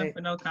traveling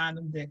for no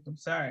condom dick. I'm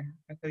sorry.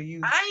 I could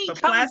use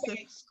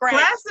plastic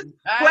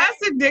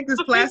dick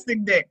is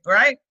plastic dick,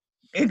 right?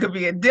 It could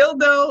be a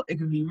dildo. It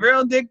could be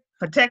real dick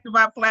protected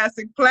by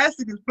plastic.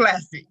 Plastic is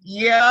plastic.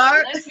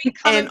 Yeah.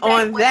 And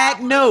on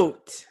that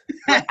note,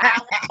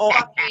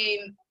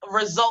 fucking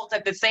results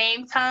at the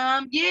same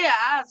time. Yeah,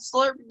 I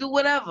slurp, do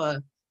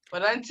whatever.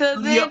 But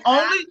until then,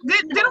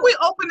 didn't we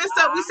open this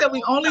up? We said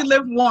we only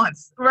live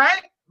once,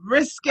 right?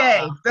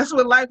 Risque. That's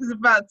what life is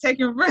about,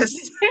 taking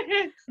risks.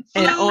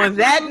 And on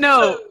that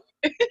note,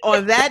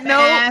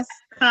 ass,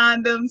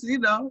 condoms,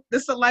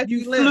 this is a life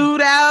you live.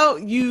 Flew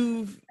out,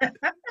 you've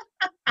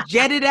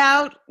jetted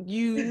out,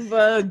 you've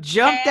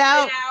jumped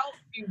out,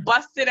 you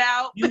busted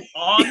out. You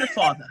are the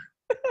father.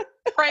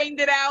 Framed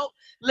it out.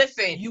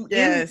 Listen, You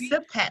Yes. is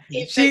the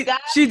pappy.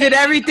 She did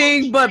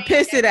everything but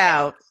piss it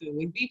out.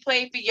 If we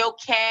pay for your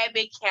cab,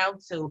 it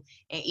count too,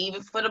 and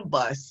even for the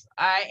bus.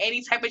 All right,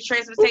 any type of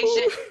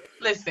transportation.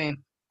 Listen,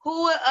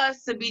 who are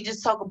us to be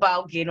just talk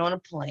about getting on a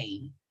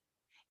plane?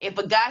 If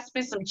a guy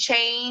spent some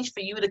change for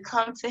you to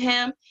come to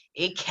him,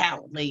 it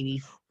count,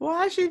 ladies.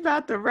 Why is she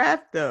about to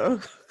rap though?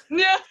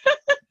 Yeah.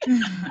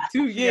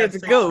 2 years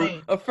got ago,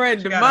 16. a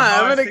friend She of got a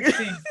hard mine.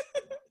 16.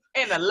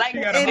 And a light. She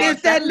got a And hard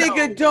if that 16.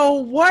 nigga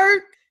don't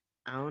work,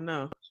 I don't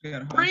know. She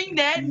got a hard Bring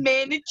that 16.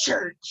 man to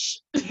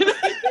church.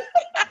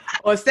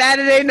 Or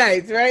Saturday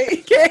nights, right?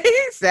 Okay,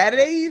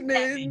 Saturday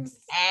evenings.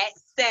 At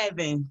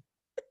 7.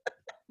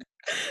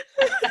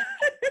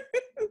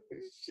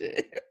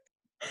 Shit.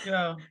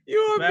 Yo, You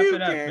on wrap mute,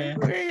 it up, Karen. man.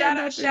 We ain't got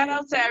nothing. Shout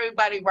out to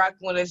everybody rocking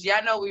with us.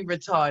 Y'all know we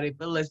retarded,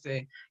 but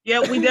listen.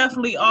 yeah, we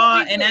definitely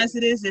are. And do. as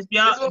it is, if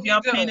That's y'all what we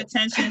do. paying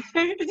attention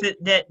to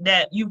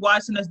that you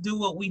watching us do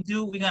what we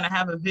do, we're gonna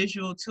have a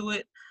visual to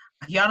it.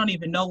 Y'all don't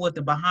even know what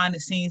the behind the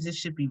scenes. This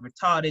should be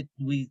retarded.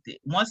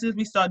 Once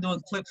we start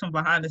doing clips from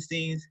behind the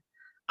scenes,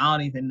 I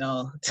don't even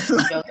know.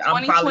 Yo,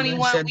 I'm probably gonna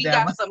 2021, shut we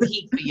down. got some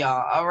heat for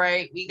y'all. All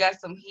right, we got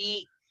some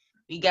heat.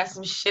 We got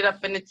some shit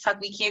up in the tuck.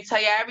 We can't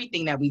tell you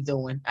everything that we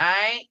doing. All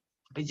right,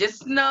 but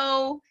just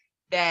know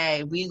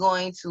that we're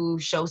going to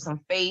show some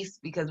face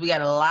because we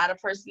got a lot of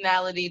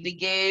personality to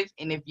give.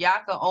 And if y'all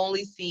can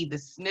only see the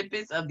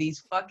snippets of these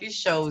fucking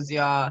shows,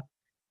 y'all,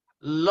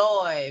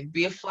 Lord,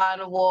 be a fly on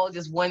the wall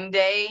just one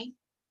day.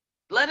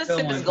 Let us Go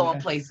sip on, is going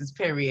man. places,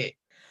 period.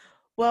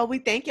 Well, we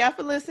thank y'all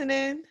for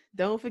listening.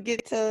 Don't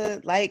forget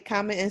to like,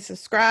 comment, and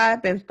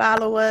subscribe, and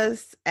follow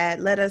us at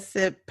Let Us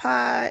Sip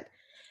Pod.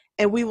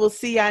 And we will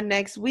see y'all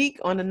next week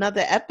on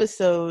another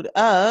episode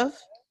of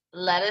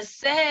Let us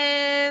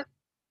sip.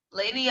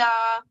 Later,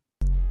 y'all.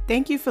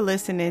 Thank you for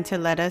listening to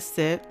Let Us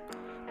Sip.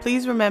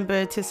 Please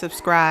remember to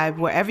subscribe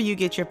wherever you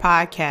get your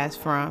podcast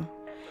from.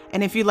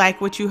 And if you like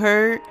what you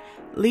heard,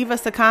 leave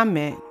us a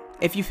comment.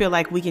 If you feel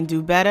like we can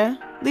do better,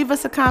 leave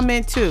us a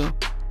comment too.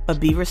 But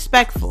be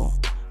respectful.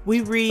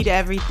 We read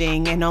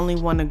everything and only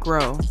want to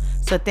grow.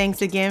 So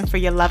thanks again for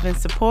your love and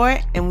support,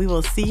 and we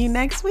will see you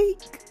next week.